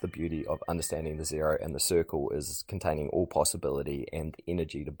that's the beauty of understanding the 0, and the circle is containing all possibility and the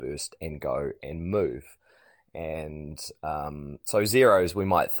energy to burst and go and move. And so zeros we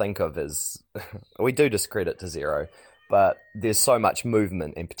might think of as, we do discredit to 0, but there's so much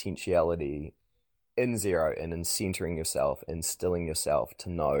movement and potentiality in 0, and in centering yourself and stilling yourself to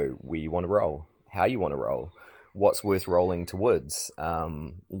know where you want to roll, how you want to roll, what's worth rolling towards.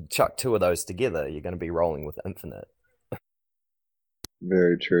 Chuck 2 of those together, you're going to be rolling with infinite.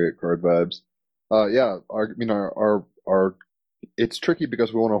 Very Chariot card vibes. Yeah, our it's tricky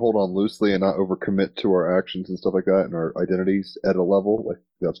because we want to hold on loosely and not overcommit to our actions and stuff like that, and our identities at a level. Like,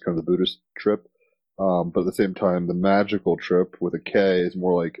 that's kind of the Buddhist trip. But at the same time, the magical trip with a K is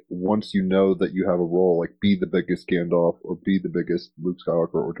more like, once you know that you have a role, like be the biggest Gandalf or be the biggest Luke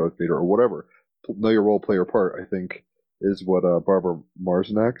Skywalker or Darth Vader or whatever. Know your role, play your part, I think, is what Barbara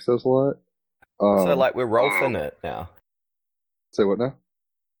Marzinak says a lot. So like we're rolfing it now. Say what now?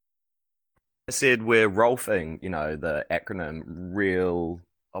 I said we're rolfing, the acronym real.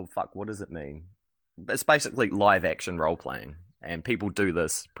 Oh fuck, what does it mean? It's basically live action role playing, and people do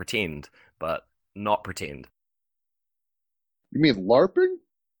this pretend, but not pretend. You mean LARPing?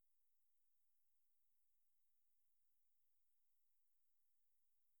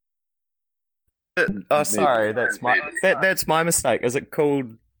 Oh, sorry, that's my mistake. Is it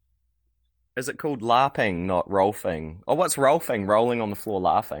called LARPing, not rolfing? Oh, what's rolfing? Rolling on the floor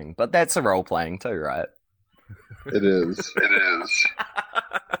laughing. But that's a role playing too, right? It is. It is.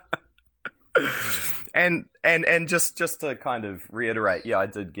 And just to kind of reiterate, yeah, I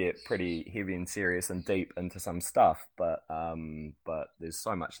did get pretty heavy and serious and deep into some stuff, but there's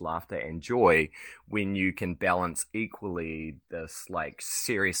so much laughter and joy when you can balance equally this like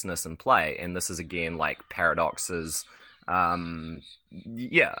seriousness and play. And this is again like paradoxes. Getting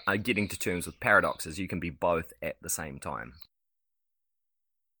to terms with paradoxes. You can be both at the same time.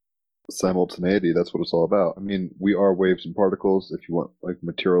 Simultaneity, that's what it's all about. I mean, we are waves and particles. If you want like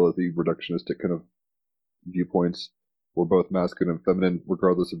materiality, reductionistic kind of viewpoints, we're both masculine and feminine,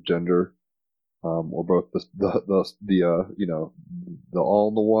 regardless of gender. We're both the all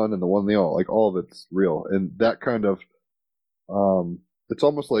in the one and the one in the all. Like, all of it's real, and that kind of it's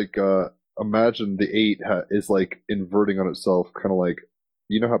almost like imagine the 8 is like inverting on itself, kind of like,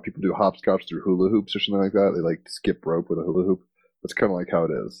 how people do hopscotch through hula hoops or something like that. They like skip rope with a hula hoop. That's kind of like how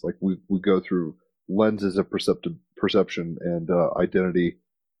it is. Like we go through lenses of perception and identity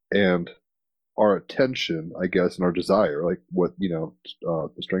and our attention, I guess, and our desire, like what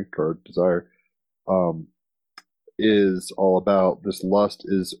the strength card desire, um, is all about. This lust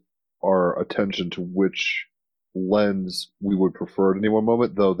is our attention to which lens we would prefer at any one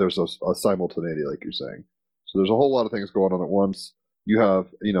moment, though there's a simultaneity, like you're saying. So there's a whole lot of things going on at once. You have,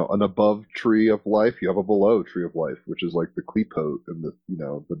 an above tree of life. You have a below tree of life, which is like the Qliphoth and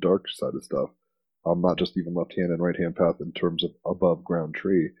the dark side of stuff. Not just even left hand and right hand path in terms of above ground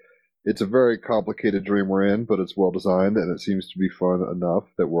tree. It's a very complicated dream we're in, but it's well designed and it seems to be fun enough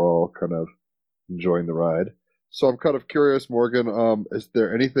that we're all kind of enjoying the ride. So I'm kind of curious, Morgan. Is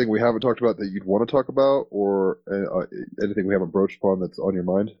there anything we haven't talked about that you'd want to talk about, or anything we haven't broached upon that's on your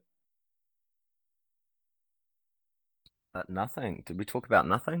mind? Nothing. Did we talk about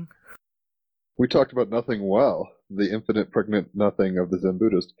nothing? We talked about nothing well, the infinite pregnant nothing of the Zen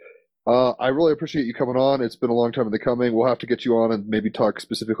Buddhist. I really appreciate you coming on. It's been a long time in the coming. We'll have to get you on and maybe talk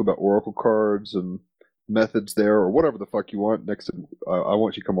specifically about oracle cards and methods there, or whatever the fuck you want. Next, I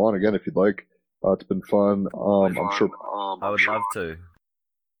want you to come on again if you'd like. It's been fun. I'm sure. I would love to.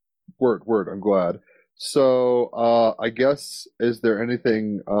 Word. I'm glad. So, I guess, is there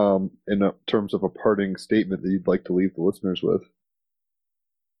anything in terms of a parting statement that you'd like to leave the listeners with?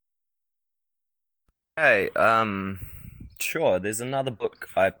 Hey, sure. There's another book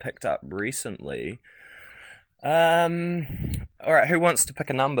I picked up recently. All right. Who wants to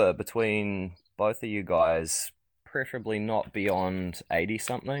pick a number between both of you guys? Preferably not beyond 80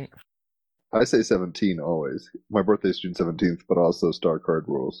 something. I say 17 always. My birthday's June 17th, but also star card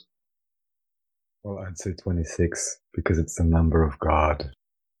rules. Well, I'd say 26 because it's the number of God.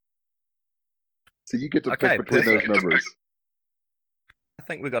 So you get to Okay, pick between those perfect. numbers. I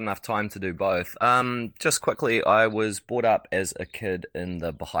think we've got enough time to do both. Just quickly, I was brought up as a kid in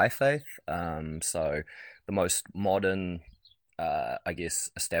the Baha'i faith, so the most modern, I guess,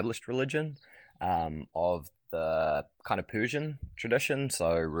 established religion of the kind of Persian tradition,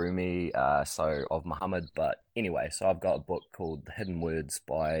 so Rumi, so of Muhammad. But anyway, so I've got a book called The Hidden Words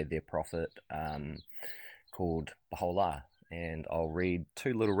by their prophet, called Baha'u'llah, and I'll read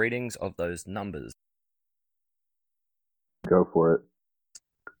two little readings of those numbers. Go for it.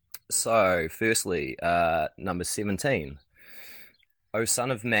 So, firstly, number 17. O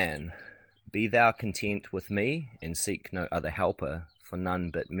son of man, be thou content with me, and seek no other helper, for none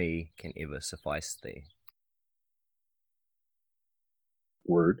but me can ever suffice thee.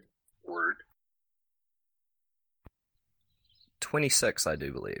 Word. 26, I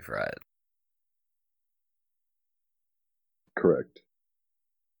do believe, right? Correct.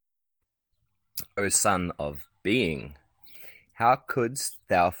 O son of being, how couldst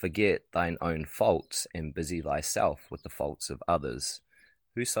thou forget thine own faults, and busy thyself with the faults of others?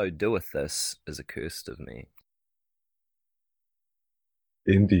 Whoso doeth this is accursed of me.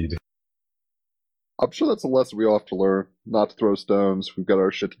 Indeed. I'm sure that's a lesson we all have to learn. Not to throw stones. We've got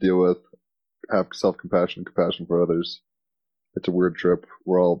our shit to deal with. Have self-compassion and compassion for others. It's a weird trip.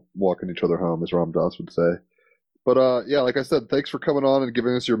 We're all walking each other home, as Ram Dass would say. But yeah, like I said, thanks for coming on and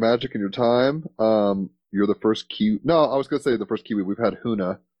giving us your magic and your time. You're the first Kiwi. No, I was gonna say the first Kiwi. We've had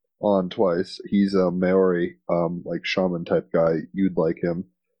Huna on twice. He's a Maori, like shaman type guy. You'd like him.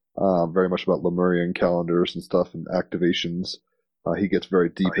 Very much about Lemurian calendars and stuff and activations. He gets very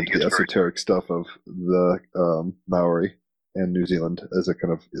deep into the esoteric stuff of the Maori and New Zealand as a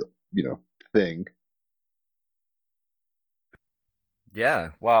kind of thing. Yeah,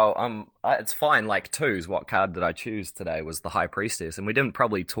 well, it's fine. Like twos, what card did I choose today was the High Priestess, and we didn't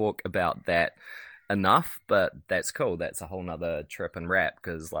probably talk about that enough, but that's cool. That's a whole nother trip and wrap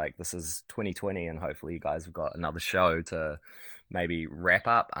because like this is 2020, and hopefully you guys have got another show to maybe wrap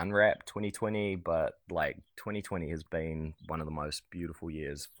up, unwrap 2020. But like 2020 has been one of the most beautiful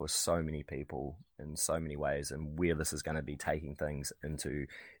years for so many people in so many ways, and where this is going to be taking things into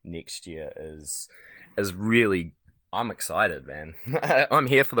next year is really. I'm excited, man. I'm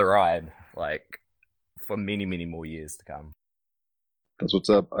here for the ride, like for many, many more years to come. That's what's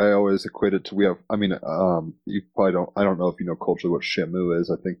up. I always equate it to you probably don't. I don't know if you know culturally what Shamu is.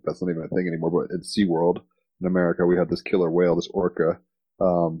 I think that's not even a thing anymore. But at SeaWorld in America, we had this killer whale, this orca,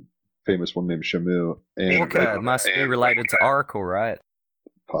 famous one named Shamu. And Orca must be related to Oracle, right?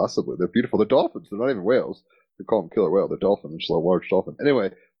 Possibly. They're beautiful. They're dolphins. They're not even whales. They call them killer whale. They're dolphins. They're just a large dolphin.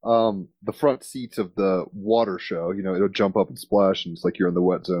 Anyway, the front seats of the water show, it'll jump up and splash, and it's like you're in the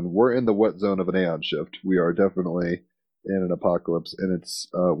wet zone. We're in the wet zone of an Aeon shift. We are definitely in an apocalypse, and it's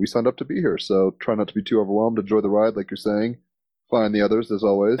we signed up to be here. So try not to be too overwhelmed. Enjoy the ride, like you're saying. find the others as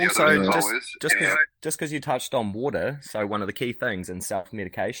always. Also, And- just because you touched on water, so one of the key things in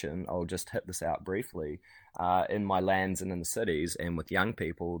self-medication, I'll just hit this out briefly. In my lands and in the cities and with young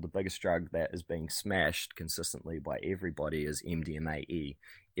people, the biggest drug that is being smashed consistently by everybody is MDMA-E.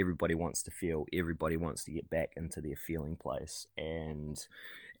 Everybody wants to feel, everybody wants to get back into their feeling place. And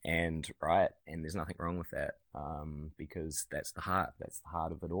there's nothing wrong with that, because that's the heart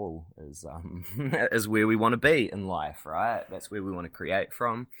of it all, is is where we want to be in life, right? That's where we want to create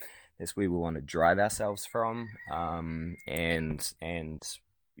from, that's where we want to drive ourselves from, and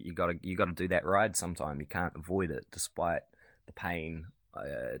you gotta do that ride sometime. You can't avoid it despite the pain.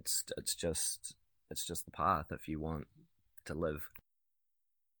 It's just the path if you want to live.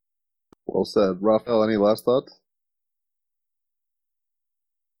 Well said. Raphael, any last thoughts?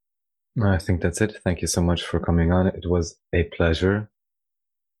 No, I think that's it. Thank you so much for coming on. It was a pleasure.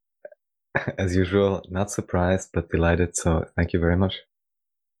 As usual, not surprised, but delighted. So thank you very much.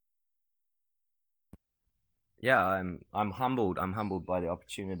 Yeah, I'm humbled. I'm humbled by the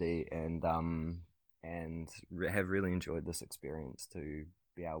opportunity, and have really enjoyed this experience to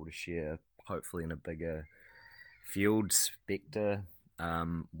be able to share, hopefully in a bigger field spectre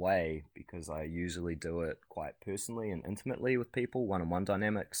way, because I usually do it quite personally and intimately with people, one-on-one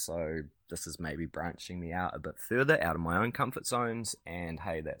dynamics. So this is maybe branching me out a bit further out of my own comfort zones, and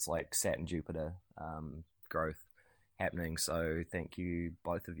hey, that's like Saturn Jupiter growth happening. So thank you,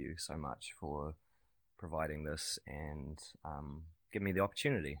 both of you, so much for providing this and give me the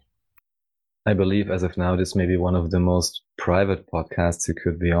opportunity. I believe as of now, this may be one of the most private podcasts you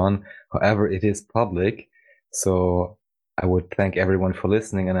could be on. However, it is public. So I would thank everyone for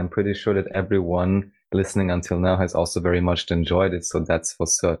listening. And I'm pretty sure that everyone listening until now has also very much enjoyed it. So that's for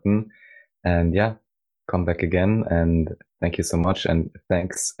certain. And yeah, come back again. And thank you so much. And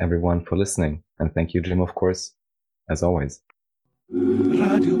thanks everyone for listening. And thank you, Jim, of course, as always.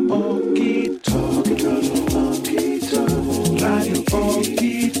 Radio Oki.